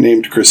Fury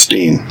named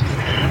Christine.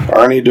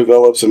 Arnie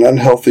develops an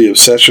unhealthy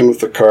obsession with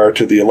the car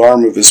to the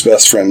alarm of his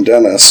best friend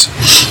Dennis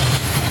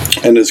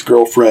and his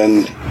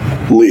girlfriend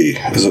Lee.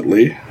 Is it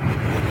Lee?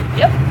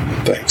 Yep.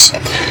 Thanks.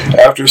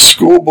 After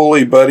school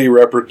bully Buddy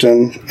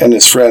Repperton and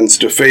his friends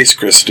deface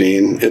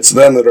Christine, it's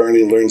then that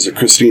Arnie learns that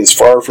Christine's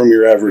far from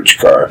your average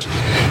car.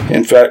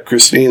 In fact,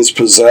 Christine's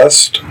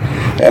possessed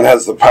and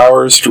has the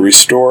powers to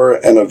restore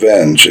and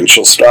avenge, and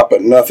she'll stop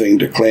at nothing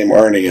to claim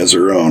Arnie as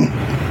her own.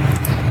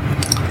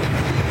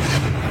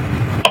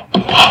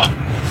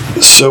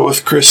 So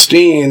with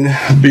Christine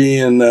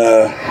being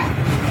a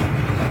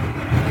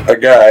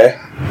guy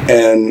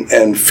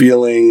and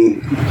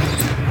feeling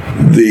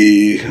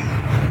the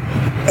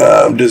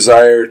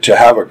desire to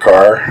have a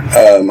car.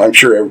 I'm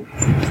sure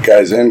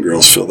guys and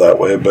girls feel that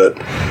way,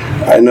 but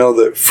I know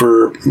that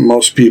for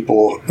most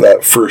people,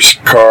 that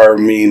first car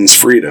means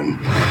freedom.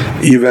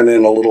 Even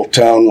in a little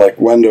town like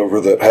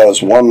Wendover that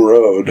has one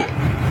road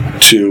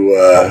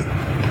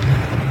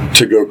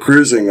to go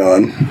cruising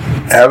on,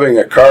 having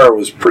a car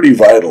was pretty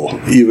vital,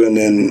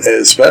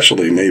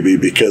 especially maybe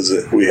because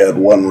we had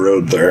one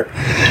road there.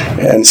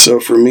 And so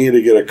for me to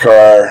get a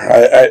car,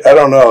 I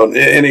don't know,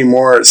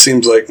 anymore it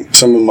seems like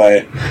some of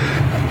my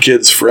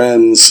kids'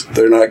 friends,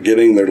 they're not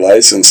getting their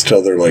license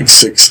till they're like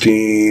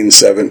 16,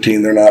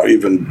 17. They're not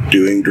even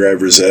doing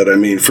driver's ed. I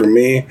mean, for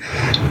me,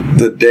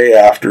 the day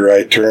after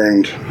I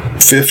turned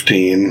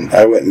 15,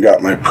 I went and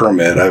got my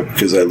permit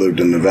because I lived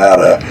in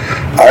Nevada.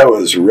 I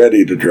was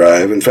ready to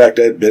drive. In fact,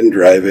 I'd been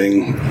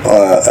driving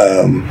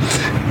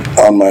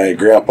on my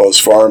grandpa's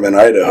farm in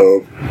Idaho,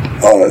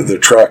 the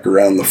truck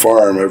around the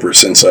farm ever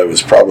since I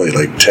was probably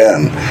like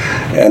 10.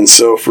 And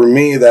so for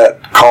me,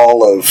 that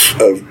call of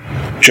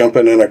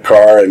jumping in a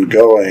car and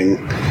going,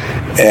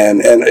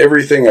 and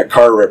everything a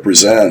car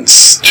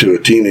represents to a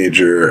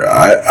teenager,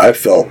 I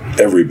felt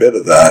every bit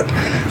of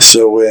that.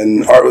 So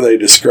when they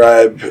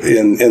describe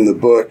in the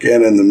book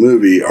and in the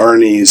movie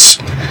Arnie's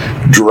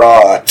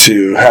draw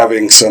to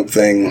having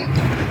something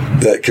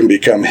that can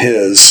become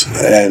his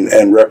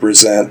and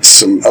represent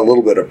a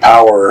little bit of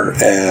power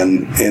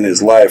and in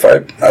his life.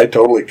 I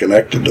totally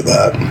connected to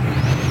that.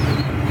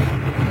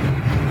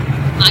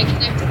 I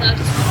connect to that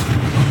as well.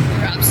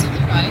 You're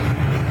absolutely right.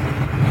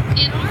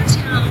 In our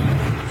town,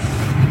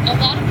 a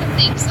lot of the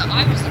things that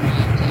I was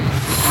involved in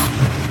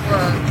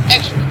were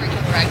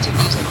extracurricular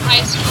activities in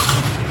high school,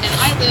 and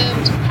I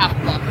lived half a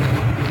block away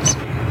from high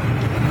school.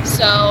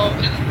 So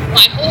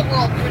my whole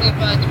world pretty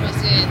much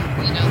was in,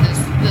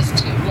 this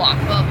 2-block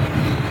bubble.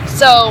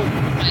 So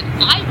when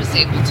I was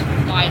able to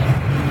provide,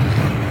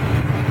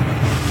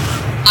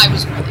 I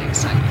was really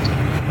excited.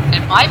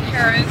 And my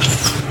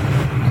parents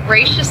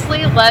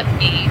graciously let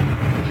me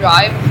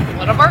drive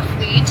one of our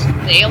fleet.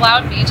 They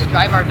allowed me to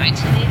drive our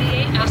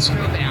 1988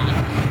 Astro van.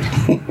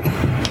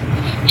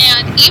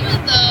 And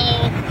even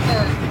though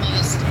for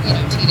most,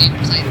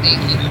 teenagers, I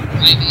think,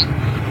 driving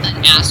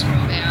an Astro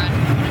van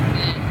would have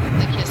been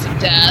the kiss of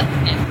death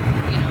and,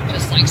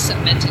 just like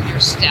cementing your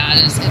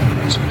status in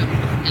pursuit of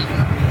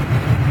forever.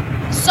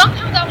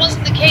 Somehow that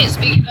wasn't the case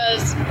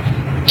because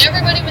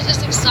everybody was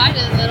just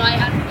excited that I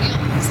had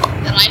wheels,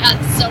 that I had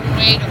some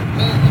way to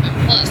move, and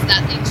plus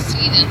that thing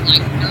seated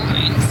like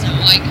 9, so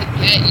I could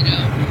get,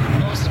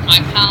 most of my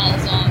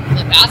pals on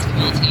the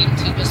basketball team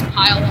to just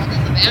pile on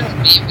in the van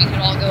with me and we could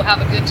all go have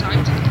a good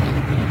time together.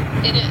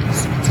 It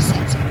is. It's a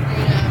sense of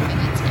freedom, and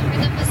it's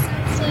kind of a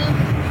sense of,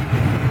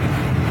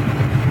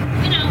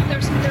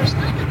 there's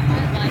nothing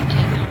quite like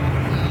getting out on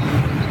the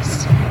road and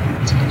just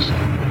attention.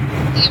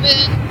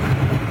 Even,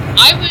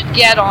 I would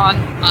get on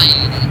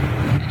I-80,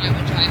 and I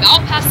would drive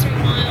out past 3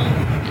 Mile,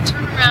 and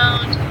turn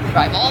around,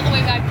 drive all the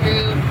way back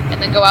through,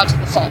 and then go out to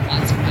the salt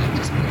flats and back,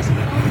 just because it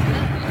felt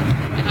good.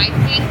 And I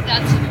think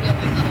that's a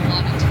feeling that a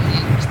lot of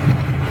teenagers feel.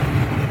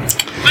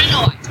 I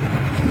know I do.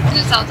 And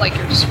it sounds like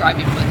you're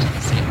describing much of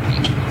the same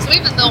thing. So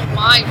even though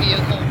my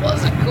vehicle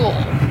wasn't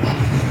cool,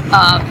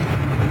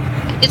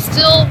 it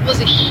still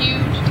was a huge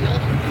deal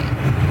for me,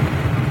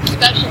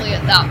 especially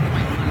at that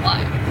point in my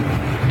life.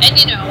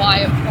 And I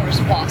of course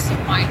bought some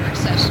minor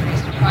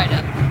accessories to try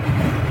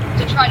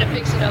to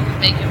fix it up and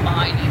make it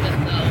mine,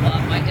 even though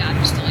my dad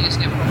was still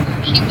using it for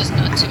work. He was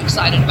not too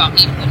excited about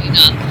me putting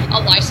a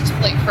license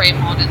plate frame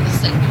on it that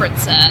said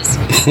Princess,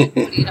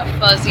 putting a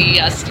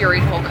fuzzy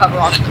steering wheel cover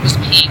on it that was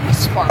pink with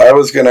sparkles. I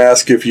was going to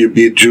ask if you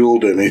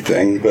bejeweled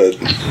anything, but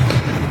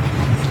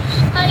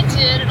I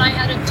did, and I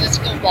had a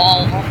disco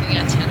ball on the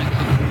antenna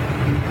cover.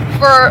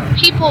 For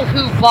people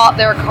who bought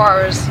their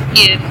cars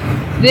in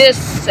this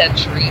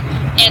century,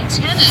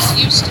 antennas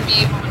used to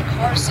be on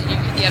cars so you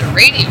could get a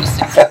radio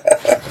signal.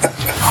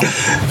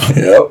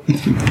 Yep.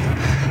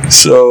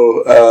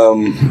 So,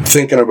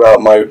 thinking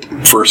about my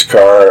first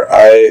car,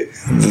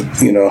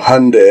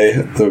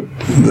 Hyundai,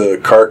 the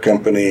car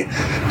company,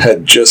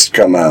 had just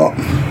come out,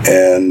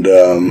 and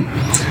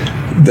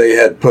they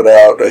had put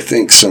out, I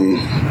think, some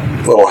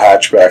little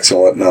hatchbacks and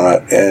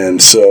whatnot.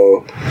 And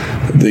so,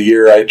 the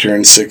year I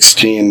turned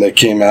 16, they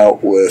came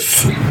out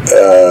with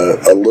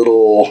a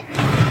little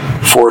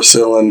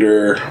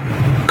 4-cylinder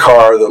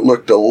car that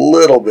looked a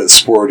little bit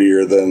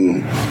sportier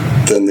than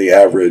the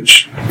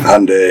average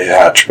Hyundai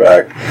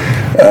hatchback,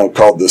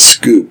 called the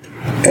Scoop.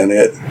 And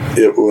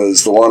it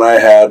was, the one I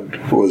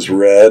had was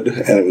red,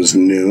 and it was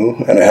new,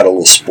 and it had a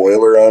little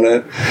spoiler on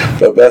it.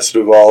 But best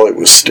of all, it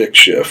was stick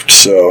shift.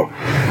 So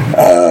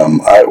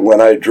when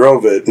I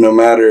drove it, no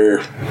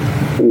matter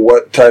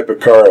what type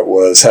of car it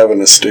was, having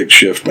a stick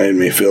shift made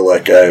me feel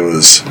like I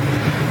was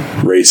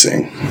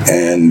racing.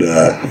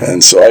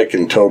 And so I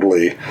can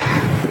totally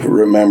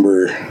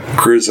remember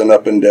cruising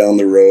up and down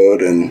the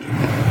road and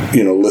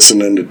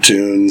listening to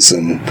tunes,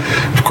 and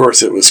of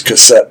course it was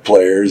cassette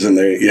players, and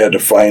you had to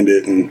find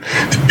it, and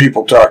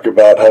people talk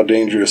about how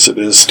dangerous it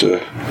is to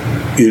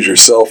use your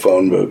cell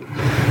phone, but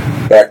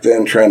back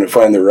then trying to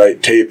find the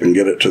right tape and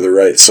get it to the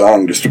right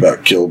song just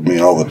about killed me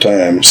all the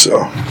time. So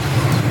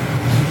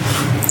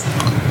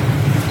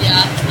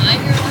yeah, I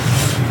hear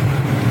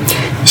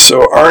that.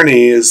 So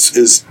Arnie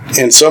is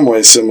in some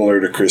ways similar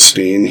to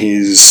Christine.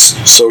 He's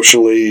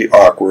socially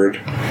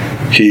awkward.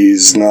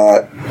 He's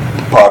not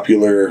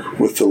popular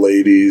with the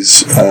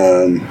ladies.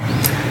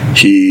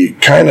 He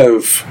kind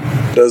of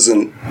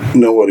doesn't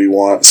know what he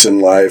wants in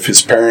life.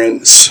 His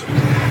parents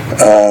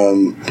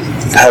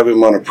have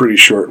him on a pretty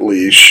short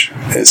leash.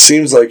 It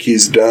seems like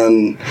he's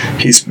been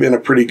a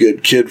pretty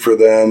good kid for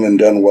them and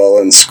done well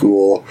in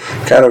school,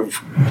 kind of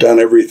done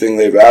everything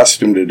they've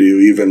asked him to do,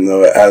 even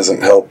though it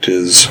hasn't helped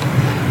his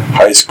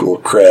high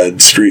school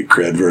street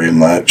cred very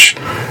much.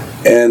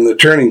 And the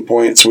turning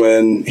point's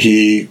when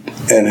he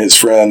and his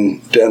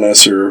friend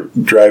Dennis are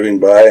driving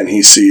by, and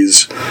he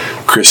sees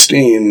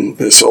Christine,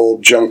 this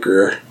old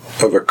junker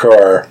of a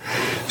car,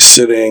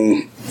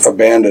 sitting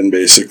abandoned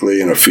basically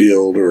in a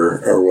field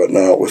or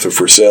whatnot with a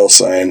for sale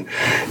sign.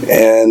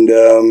 And,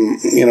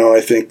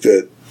 I think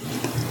that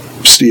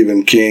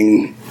Stephen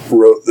King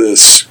wrote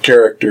this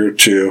character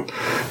to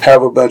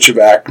have a bunch of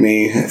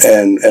acne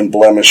and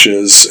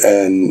blemishes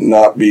and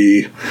not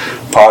be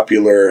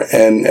popular.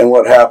 And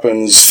what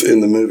happens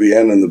in the movie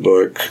and in the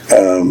book,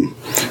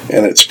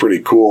 and it's pretty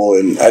cool.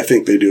 And I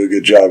think they do a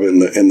good job in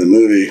the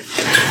movie.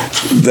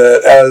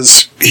 That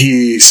as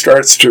he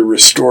starts to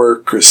restore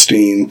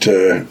Christine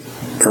to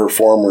her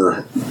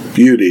former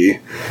beauty,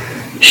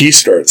 he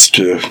starts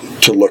to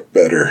look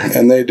better,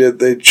 and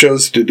they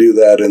chose to do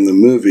that in the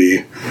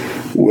movie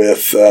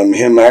with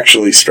him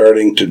actually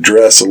starting to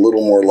dress a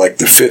little more like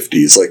the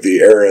 50s, like the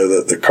era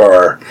that the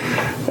car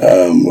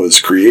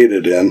was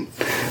created in.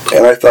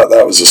 And I thought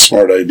that was a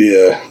smart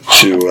idea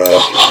to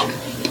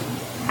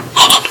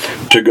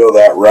go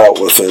that route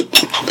with it.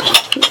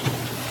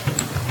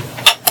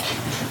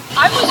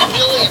 I was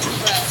really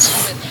impressed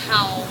with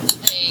how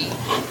they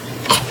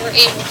were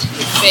able to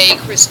convey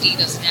Christine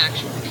as an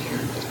actual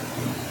character.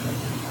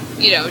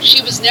 You know,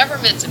 she was never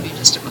meant to be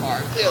just a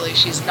car. Clearly,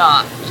 she's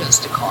not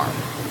just a car.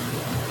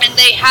 And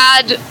they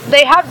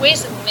had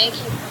ways of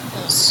making her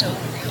feel so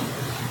real.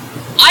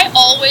 I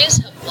always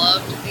have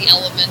loved the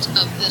element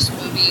of this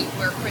movie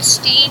where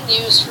Christine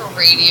used her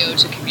radio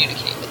to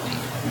communicate with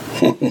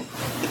people.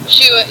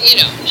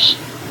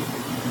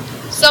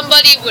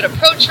 Somebody would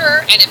approach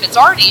her, and if it's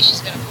Arnie,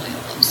 she's going to play a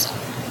love song.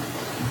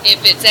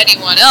 If it's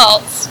anyone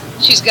else,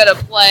 she's going to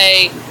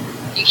play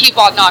 "You Keep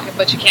on Knocking,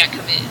 But You Can't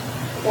Come In,"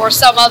 or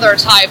some other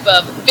type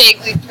of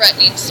vaguely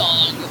threatening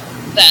song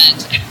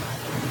that,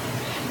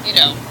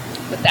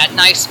 with that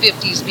nice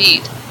 50s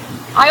beat.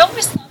 I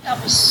always thought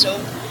that was so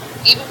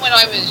cool, even when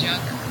I was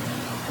younger.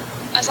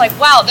 I was like,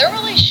 wow, they're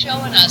really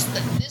showing us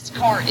that this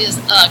car is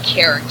a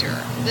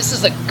character. This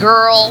is a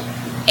girl,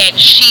 and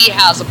she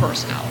has a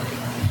personality.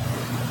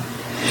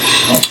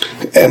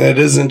 And it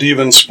isn't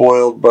even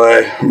spoiled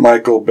by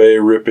Michael Bay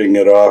ripping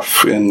it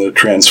off in the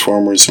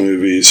Transformers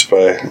movies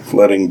by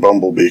letting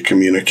Bumblebee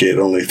communicate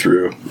only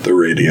through the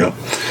radio.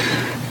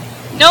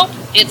 Nope,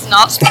 it's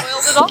not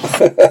spoiled at all.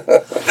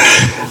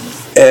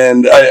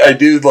 And I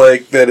do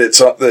like that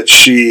that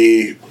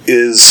she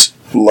is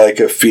like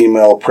a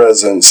female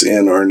presence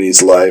in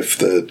Arnie's life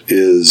that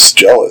is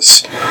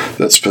jealous,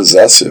 that's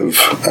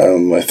possessive.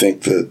 I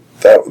think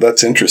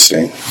that's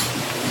interesting.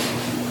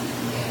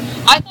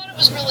 I thought it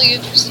was really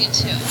interesting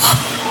too.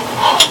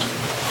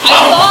 I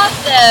thought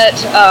that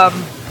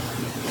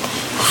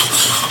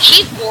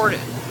Keith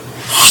Gordon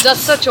does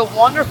such a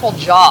wonderful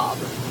job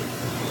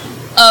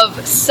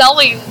of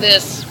selling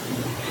this,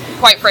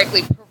 quite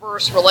frankly,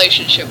 perverse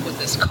relationship with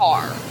this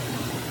car.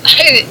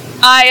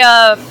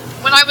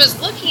 When I was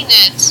looking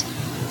at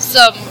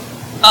some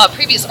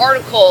previous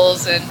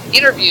articles and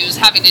interviews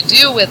having to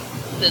do with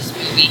this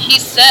movie, he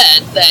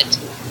said that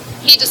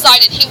he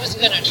decided he was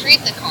going to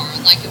treat the car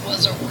like it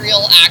was a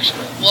real,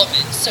 actual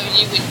woman, so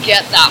you would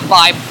get that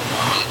vibe from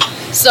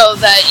Arnie, so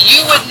that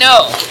you would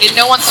know, in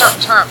no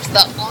uncertain terms,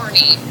 that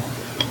Arnie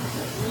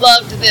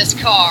loved this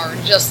car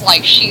just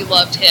like she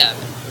loved him.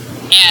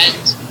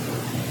 And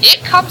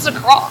it comes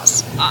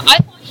across. I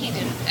thought he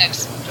did an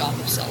excellent job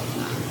of selling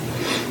that.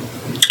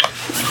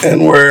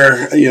 And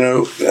where,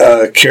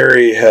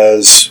 Carrie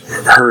has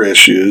her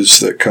issues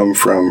that come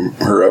from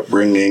her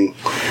upbringing,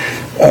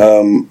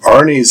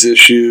 Arnie's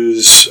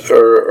issues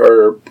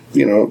are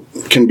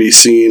can be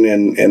seen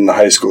in the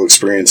high school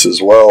experience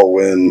as well,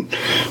 when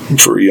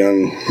for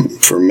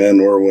men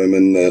or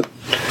women that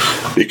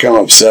become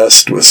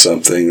obsessed with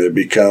something, they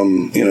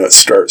become, it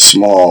starts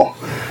small,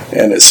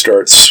 and it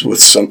starts with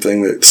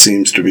something that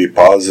seems to be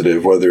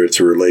positive, whether it's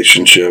a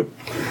relationship,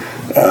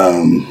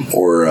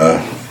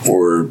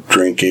 or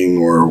drinking,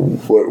 or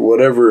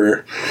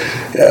whatever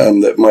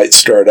that might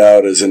start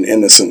out as an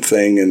innocent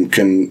thing and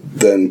can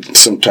then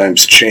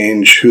sometimes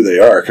change who they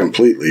are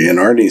completely. In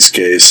Arnie's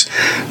case,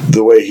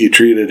 the way he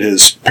treated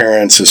his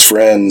parents, his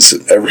friends,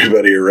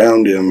 everybody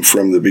around him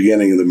from the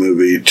beginning of the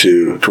movie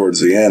to towards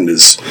the end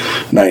is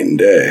night and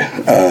day.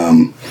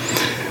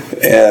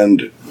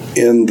 And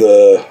in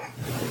the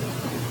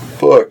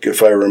book,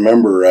 if I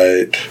remember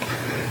right,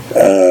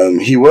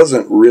 he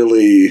wasn't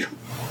really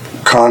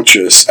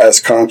conscious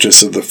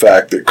of the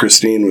fact that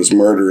Christine was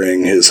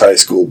murdering his high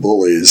school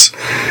bullies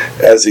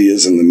as he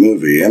is in the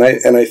movie. And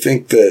I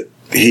think that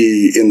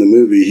in the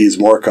movie, he's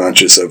more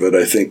conscious of it.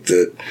 I think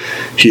that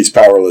he's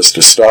powerless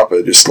to stop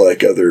it, just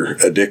like other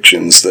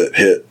addictions that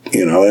hit,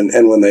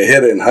 and when they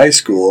hit in high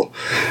school,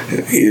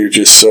 you're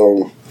just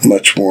so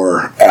much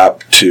more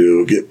apt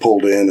to get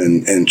pulled in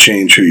and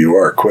change who you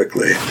are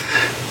quickly.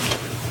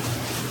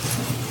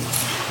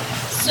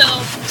 So,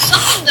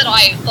 something that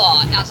I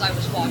thought as I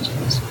was watching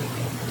this movie,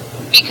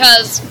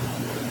 because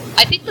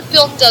I think the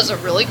film does a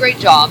really great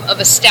job of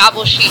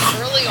establishing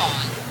early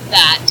on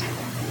that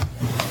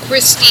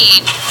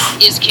Christine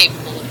is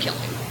capable of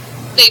killing.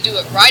 They do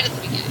it right at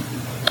the beginning.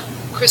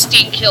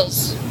 Christine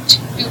kills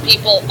 2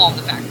 people on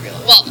the factory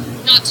line. Well,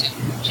 not 2.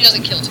 She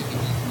doesn't kill 2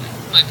 people.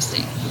 My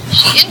mistake.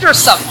 She injures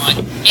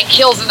someone and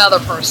kills another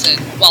person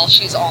while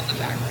she's on the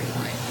factory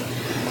line.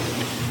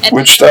 And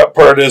which that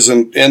part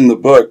isn't in the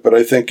book, but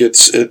I think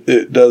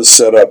it does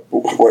set up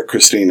what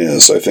Christine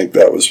is. I think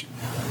that was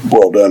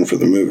well done for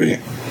the movie.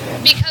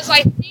 Because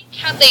I think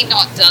had they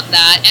not done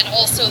that, and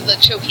also the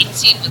choking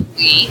scene with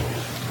Lee,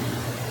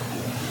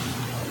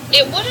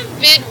 it would have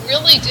been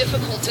really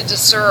difficult to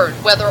discern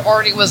whether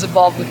Arnie was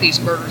involved with these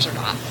murders or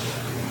not.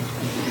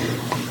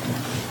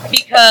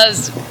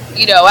 Because,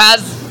 you know,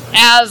 as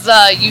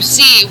you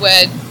see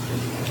when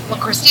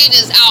Christine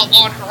is out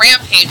on her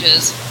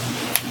rampages,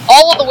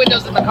 all of the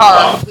windows in the car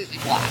are completely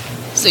black.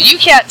 So you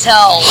can't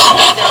tell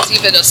if there's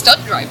even a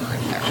stunt driver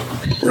in there.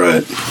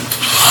 Right.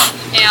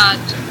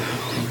 And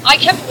I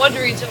kept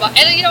wondering to myself,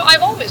 and you know,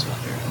 I've always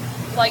wondered,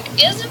 like,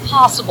 is it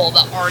possible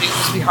that Arnie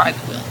was behind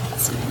the wheel?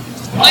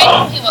 I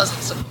know he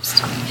wasn't supposed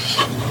to be,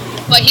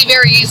 but he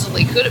very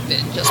easily could have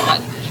been just by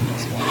the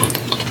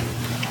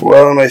visuals.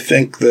 Well, and I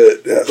think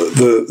that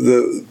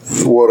the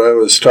what I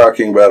was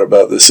talking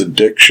about this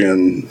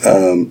addiction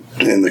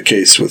in the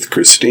case with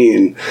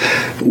Christine,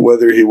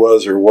 whether he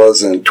was or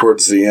wasn't,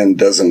 towards the end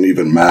doesn't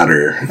even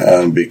matter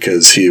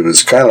because he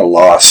was kind of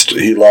lost.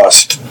 He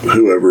lost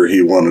whoever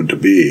he wanted to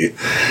be.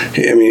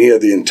 I mean, he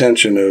had the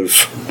intention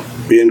of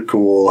being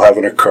cool,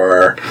 having a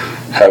car,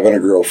 having a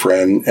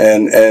girlfriend,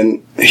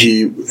 and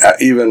he,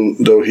 even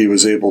though he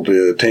was able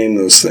to attain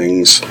those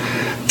things,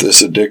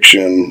 this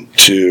addiction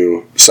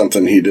to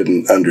something he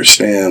didn't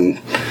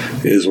understand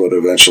is what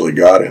eventually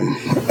got him.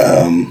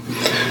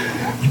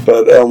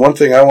 But one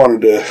thing I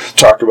wanted to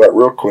talk about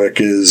real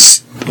quick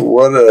is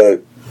what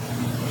a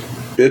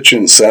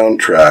bitchin'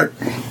 soundtrack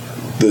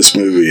this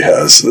movie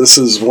has. This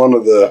is one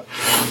of the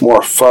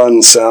more fun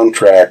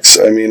soundtracks.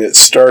 I mean, it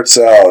starts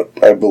out,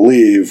 I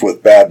believe,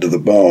 with Bad to the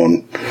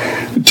Bone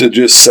to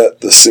just set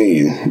the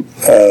scene.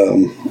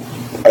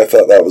 I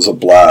thought that was a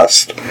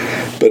blast.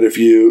 But if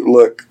you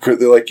look,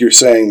 like you're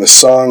saying, the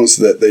songs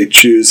that they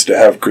choose to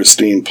have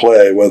Christine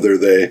play, whether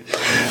they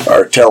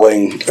are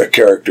telling a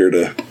character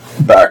to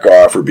back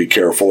off or be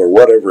careful or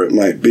whatever it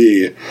might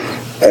be,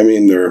 I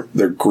mean,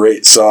 they're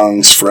great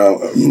songs,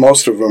 from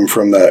most of them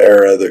from that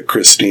era that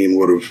Christine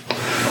would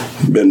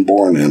have been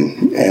born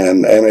in,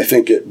 and I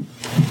think it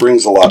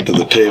brings a lot to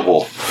the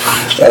table,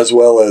 as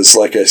well as,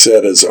 like I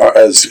said, as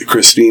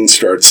Christine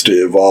starts to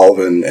evolve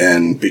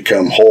and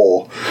become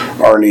whole,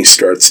 Arnie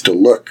starts to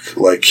look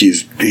like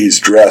he's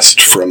dressed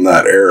from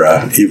that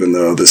era, even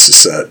though this is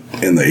set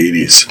in the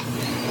 80s.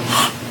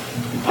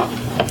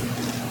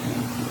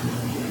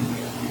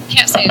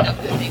 Can't say enough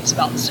good things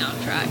about the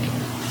soundtrack.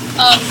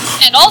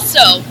 And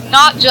also,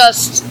 not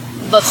just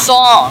the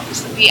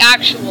songs, the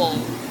actual,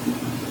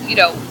 you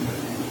know,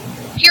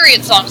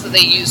 period songs that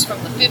they use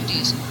from the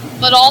 50s,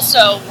 but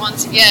also,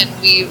 once again,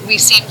 we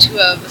seem to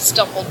have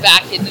stumbled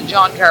back into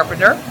John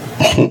Carpenter,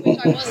 which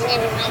I wasn't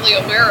even really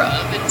aware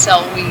of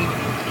until we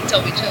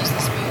chose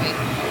this movie.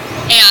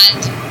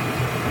 And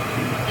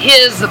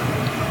his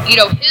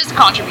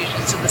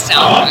contributions to the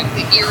soundtrack,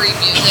 the eerie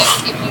music,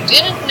 if you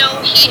didn't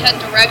know he had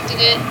directed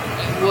it,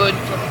 you would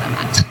from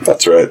that.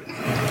 That's right.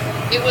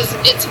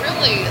 It's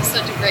really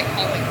such a great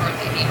calling card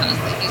that he has,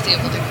 that he's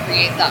able to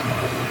create that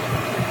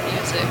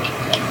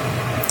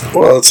music.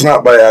 Well, it's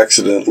not by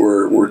accident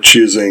we're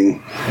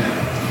choosing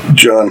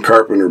John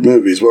Carpenter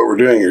movies. What we're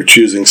doing is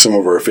choosing some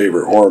of our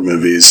favorite horror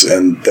movies,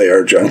 and they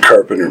are John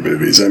Carpenter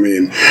movies. I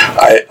mean,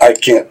 I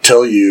can't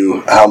tell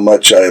you how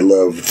much I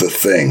love The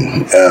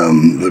Thing,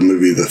 the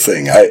movie The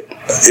Thing.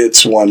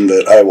 It's one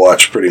that I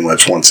watch pretty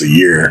much once a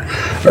year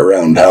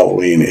around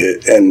Halloween.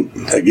 And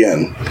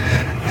again,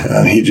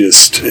 he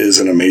just is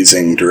an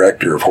amazing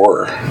director of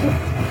horror.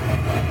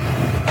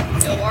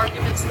 No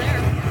arguments there.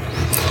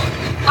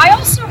 I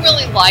also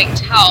really liked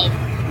how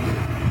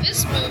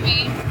this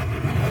movie,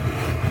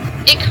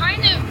 it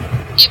kind of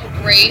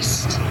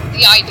embraced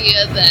the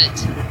idea that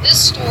this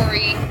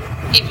story,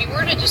 if you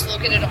were to just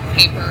look at it on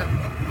paper,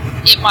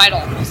 it might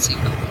almost seem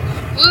like,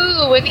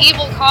 ooh, an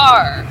evil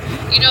car.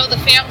 You know, the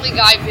Family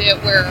Guy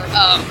bit where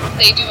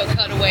they do a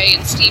cutaway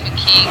and Stephen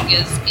King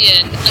is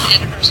in an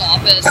editor's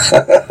office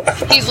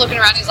and he's looking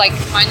around, he's like,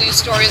 my news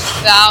story is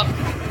about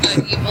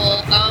an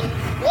evil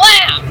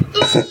lamb. Ooh,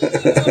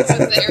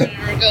 and the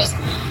editor goes,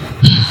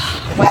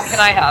 when can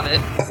I have it?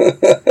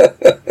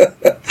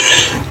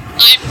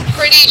 I'm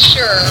pretty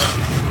sure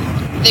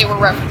they were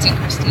referencing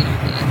Christine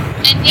again.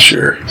 And yet,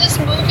 sure. This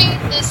movie,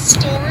 this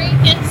story,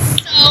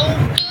 it's so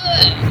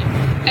good.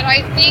 And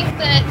I think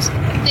that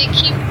they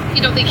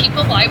keep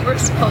the light where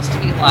it's supposed to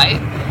be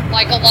light.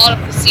 Like a lot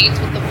of the scenes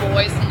with the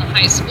boys in the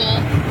high school,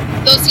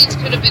 those scenes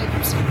could have been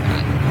from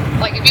Superman.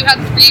 Like if you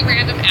had 3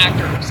 random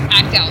actors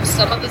act out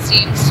some of the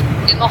scenes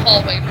in the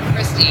hallway from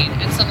Christine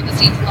and some of the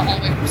scenes in the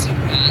hallway from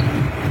Superman,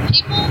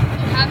 people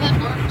who haven't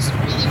arms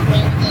really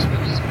roll with those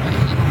movies might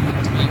have a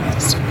hard time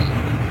discerning.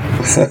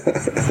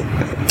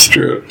 It's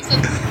true.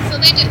 So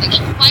they did. They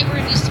keep light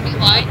where it needs to be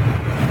light.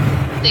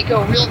 They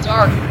go real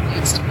dark where it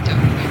needs to be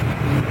dark.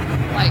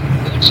 Like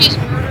Gucci's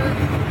murder.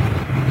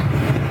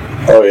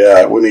 Oh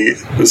yeah,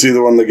 was he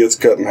the one that gets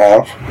cut in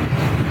half?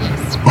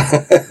 Yes.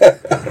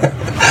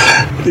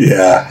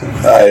 Yeah,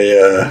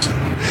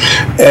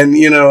 and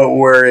you know,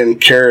 where in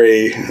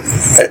Carrie,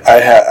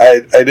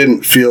 I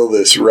didn't feel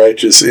this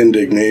righteous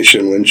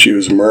indignation when she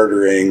was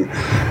murdering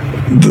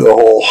the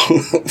whole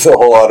the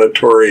whole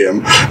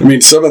auditorium. I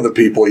mean, some of the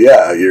people,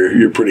 yeah,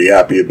 you're pretty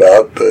happy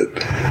about,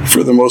 but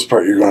for the most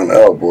part, you're going,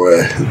 oh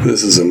boy,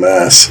 this is a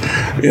mess.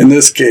 In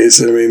this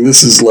case, I mean,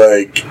 this is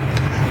like,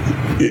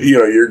 you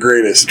know, your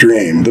greatest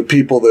dream. The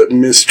people that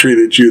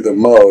mistreated you the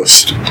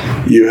most,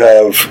 you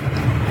have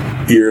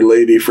your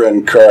lady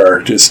friend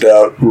Carr just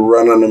out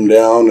running them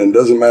down, and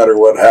doesn't matter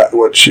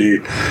what she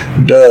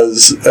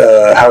does,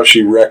 how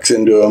she wrecks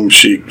into them,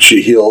 she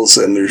heals,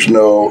 and there's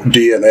no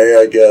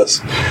DNA, I guess.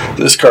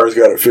 This Carr's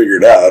got it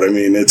figured out. I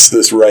mean, it's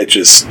this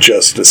righteous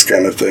justice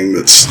kind of thing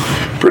that's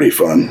pretty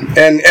fun,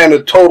 and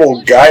a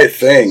total guy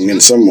thing in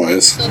some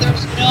ways. So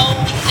there's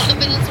no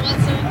evidence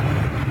whatsoever.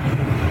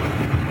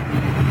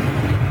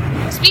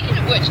 Speaking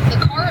of which, the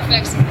car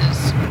effects in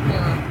this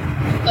were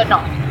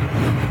phenomenal.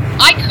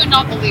 I could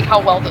not believe how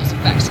well those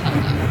effects held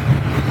up.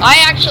 I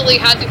actually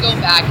had to go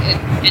back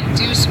and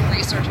do some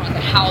research on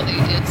how they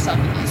did some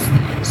of those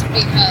things,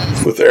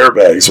 because with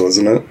airbags,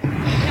 wasn't it?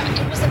 Yeah,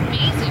 it was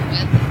amazing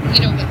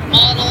with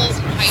models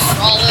and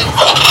hydraulics,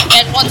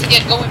 and once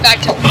again going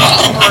back to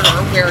Movie's Murder,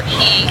 where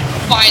he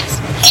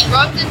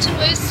runs into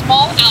a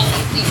small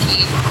alley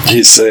thinking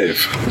he's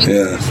safe.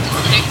 Yeah.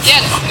 I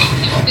get it.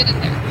 He fit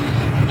in there.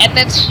 And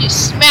then she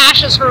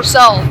smashes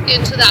herself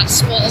into that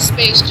small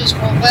space, just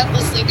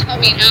relentlessly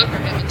coming after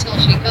him until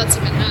she cuts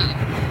him in half.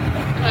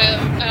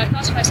 And I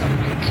thought to myself, oh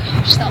my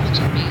gosh, that looks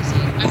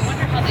amazing. I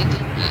wonder how they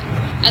did that.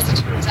 As it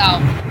turns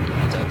out,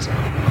 it's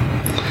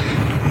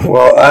absurd.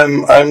 Well,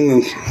 I'm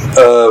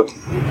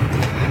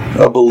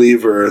a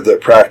believer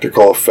that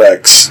practical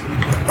effects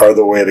are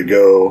the way to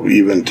go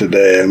even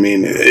today. I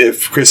mean,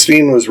 if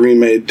Christine was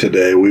remade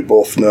today, we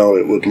both know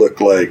it would look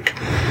like,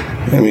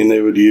 I mean,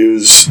 they would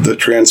use the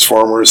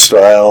Transformers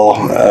style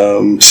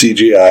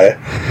CGI.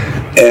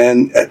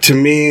 And to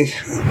me,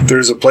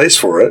 there's a place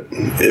for it.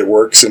 It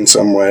works in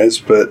some ways,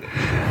 but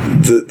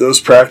those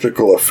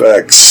practical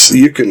effects,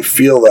 you can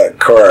feel that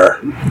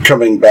car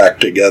coming back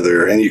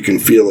together, and you can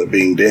feel it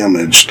being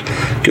damaged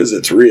because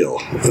it's real.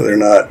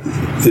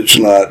 It's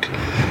not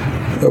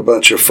a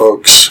bunch of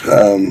folks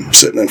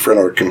sitting in front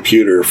of a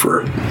computer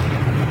for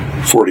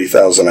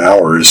 40,000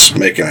 hours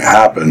making it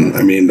happen.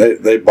 I mean,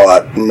 they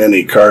bought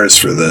many cars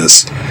for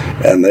this,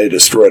 and they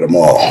destroyed them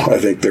all. I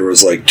think there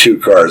was like 2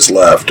 cars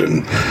left,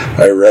 and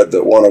I read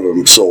that one of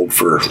them sold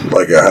for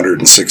like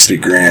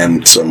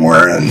 $160,000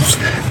 somewhere, and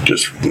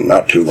just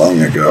not too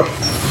long ago.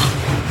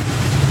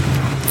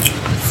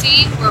 The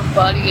scene where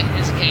Buddy and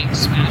his gang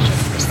smash up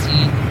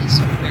Christine is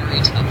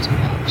very tough to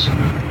watch.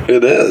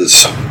 It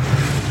is.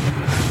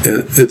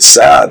 It's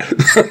sad. It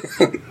is.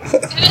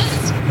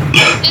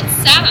 It's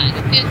sad.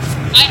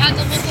 I had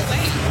to look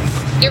away.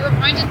 It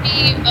reminded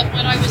me of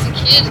when I was a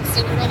kid and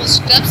Cinderella's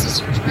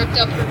stepsisters ripped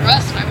up her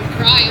dress, and I would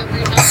cry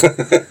every time.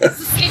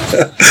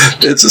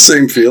 It's the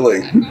same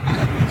feeling.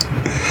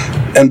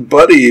 And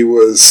Buddy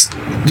was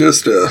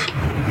just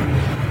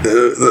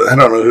I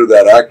don't know who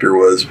that actor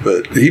was,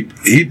 but he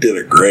did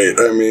it great.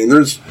 I mean,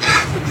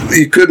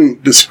 you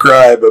couldn't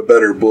describe a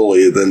better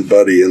bully than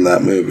Buddy in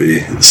that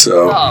movie.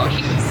 So, oh,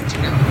 he was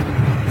terrible.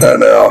 I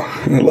know.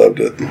 I loved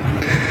it.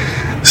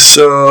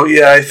 So,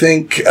 yeah, I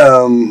think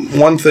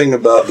one thing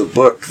about the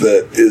book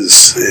that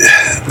is,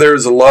 there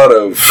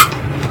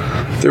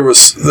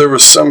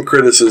was some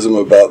criticism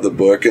about the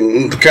book,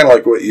 and kind of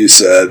like what you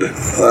said,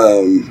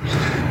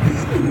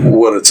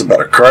 what it's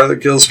about a car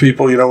that kills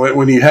people. You know,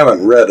 when you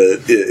haven't read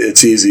it,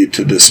 it's easy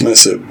to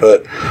dismiss it.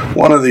 But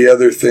one of the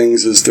other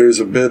things is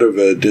there's a bit of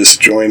a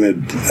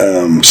disjointed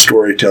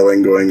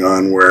storytelling going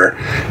on where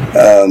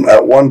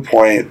at one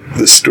point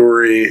the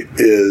story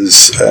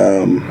is,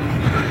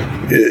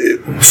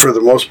 for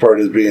the most part,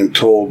 is being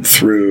told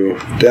through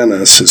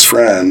Dennis, his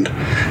friend,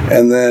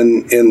 and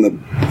then in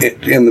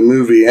the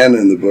movie and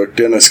in the book,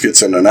 Dennis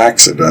gets in an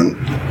accident,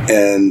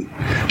 and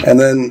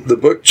then the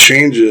book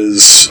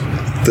changes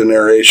the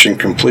narration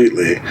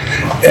completely.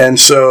 And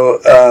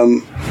so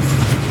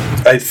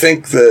I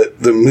think that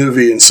the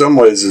movie in some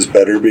ways is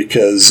better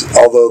because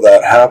although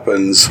that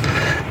happens,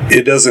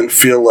 it doesn't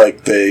feel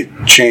like they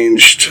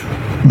changed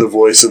the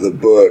voice of the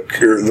book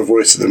or the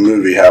voice of the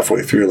movie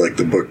halfway through like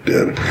the book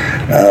did.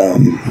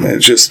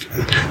 It's just,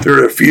 there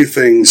are a few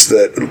things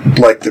that,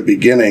 like the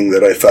beginning,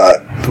 that I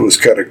thought was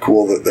kind of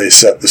cool that they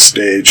set the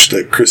stage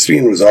that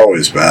Christine was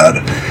always bad.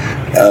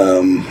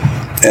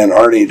 And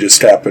Arnie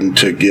just happened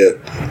to get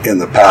in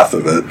the path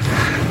of it,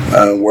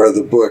 where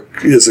the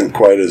book isn't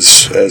quite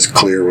as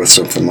clear with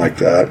something like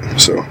that.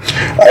 So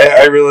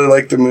I really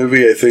like the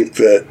movie. I think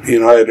that,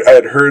 I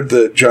had heard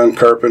that John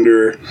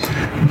Carpenter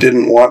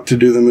didn't want to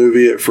do the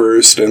movie at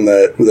first, and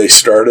that they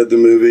started the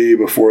movie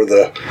before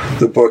the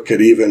book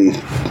had even,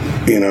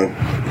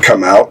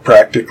 come out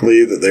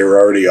practically, that they were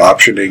already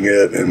optioning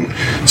it and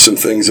some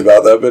things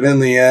about that. But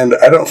in the end,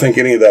 I don't think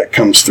any of that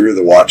comes through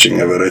the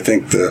watching of it. I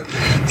think the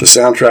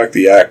soundtrack,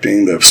 the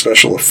acting, the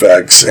special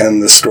effects,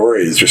 and the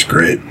story is just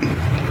great. You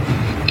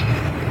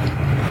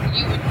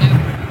would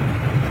never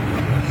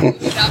know. You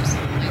would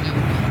absolutely never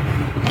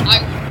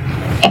know.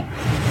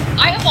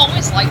 I have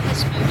always liked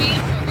this movie,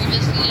 but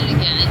revisiting it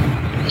again,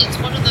 it's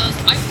one of those,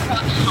 I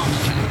forgot how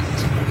much I liked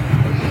it.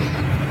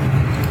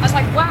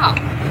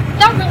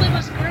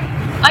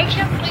 I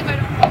can't believe I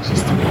don't watch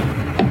this.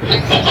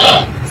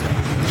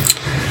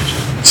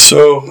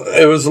 So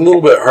it was a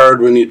little bit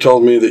hard when you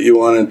told me that you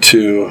wanted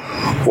to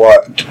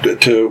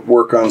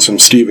work on some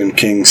Stephen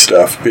King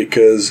stuff,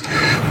 because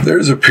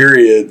there's a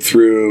period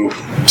through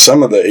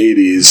some of the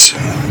 80s,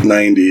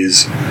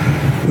 90s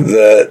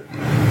that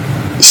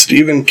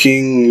Stephen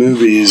King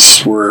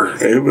movies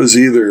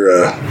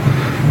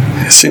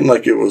it seemed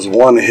like it was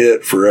one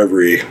hit for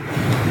every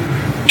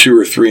 2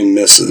 or 3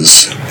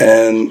 misses,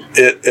 and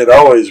it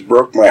always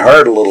broke my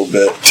heart a little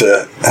bit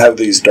to have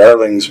these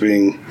darlings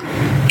being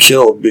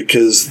killed,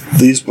 because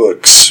these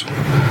books,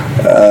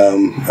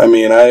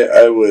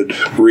 I would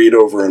read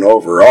over and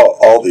over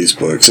all these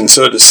books, and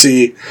so to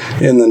see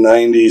in the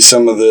 90s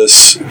some of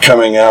this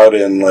coming out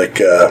in like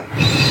a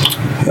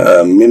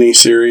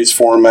mini-series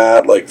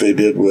format, like they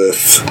did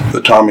with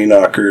the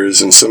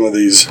Tommyknockers and some of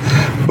these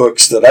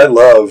books that I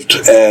loved,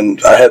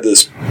 and I had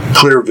this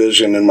clear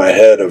vision in my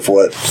head of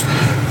what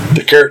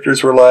the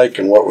characters were like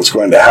and what was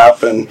going to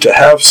happen, to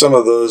have some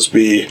of those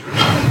be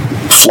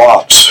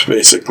flops,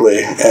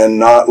 basically, and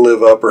not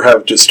live up or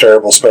have just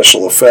terrible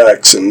special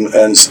effects and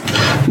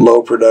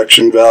low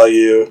production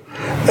value.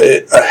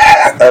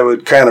 I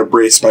would kind of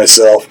brace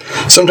myself.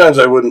 Sometimes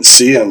I wouldn't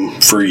see them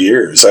for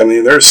years. I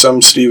mean, there's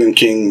some Stephen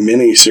King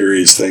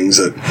mini-series things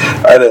that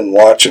I didn't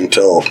watch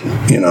until,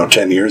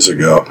 10 years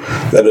ago,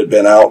 that had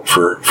been out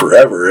for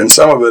forever. And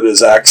some of it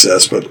is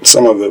access, but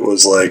some of it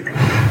was like,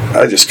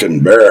 I just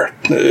couldn't bear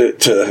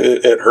it.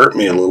 It hurt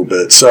me a little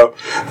bit. So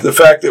the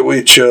fact that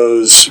we've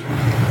chosen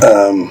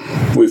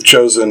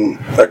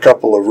a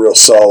couple of real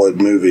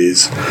solid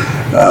movies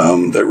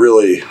that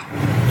really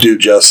do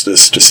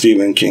justice to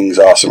Stephen King's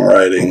awesome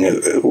writing,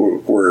 it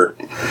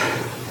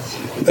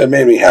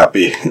made me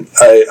happy.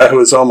 I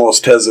was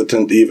almost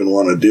hesitant to even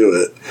want to do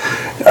it,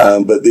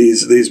 but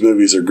these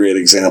movies are great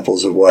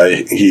examples of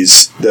why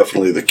he's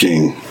definitely the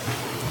king.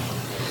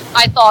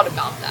 I thought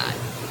about that.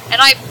 And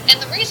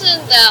the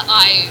reason that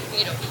I,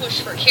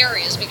 pushed for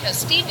Carrie is because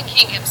Stephen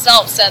King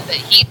himself said that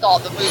he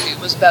thought the movie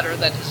was better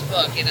than his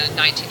book in a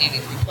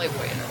 1983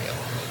 Playboy interview.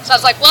 So I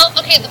was like, well,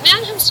 okay, the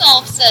man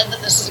himself said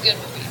that this is a good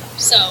movie,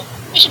 so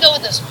we should go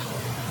with this one.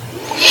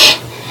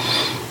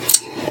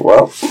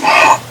 Well,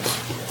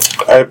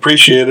 I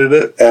appreciated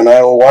it, and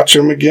I will watch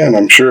them again,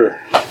 I'm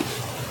sure.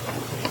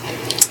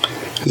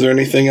 Is there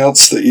anything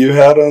else that you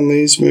had on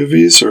these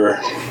movies, or?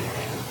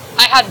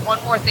 I had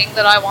one more thing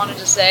that I wanted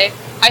to say.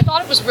 I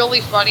thought it was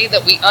really funny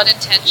that we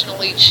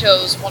unintentionally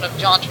chose one of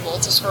John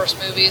Travolta's first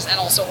movies and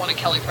also one of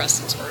Kelly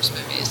Preston's first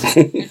movies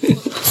and put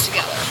those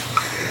together.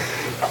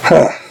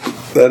 Huh.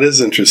 That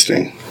is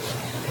interesting.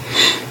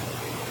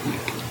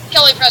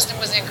 Kelly Preston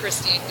was in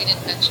Christine. We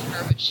didn't mention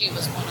her, but she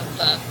was one of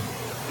the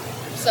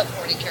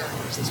supporting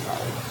characters as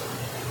well.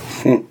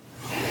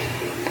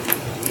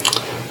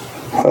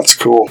 That's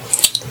cool.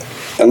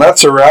 And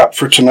that's a wrap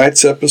for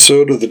tonight's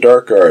episode of The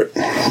Dark Art.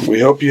 We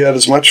hope you had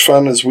as much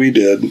fun as we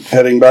did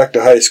heading back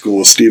to high school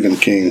with Stephen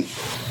King.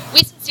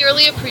 We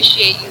sincerely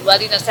appreciate you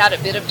letting us add a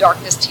bit of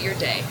darkness to your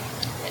day.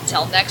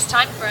 Until next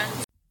time,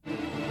 friends.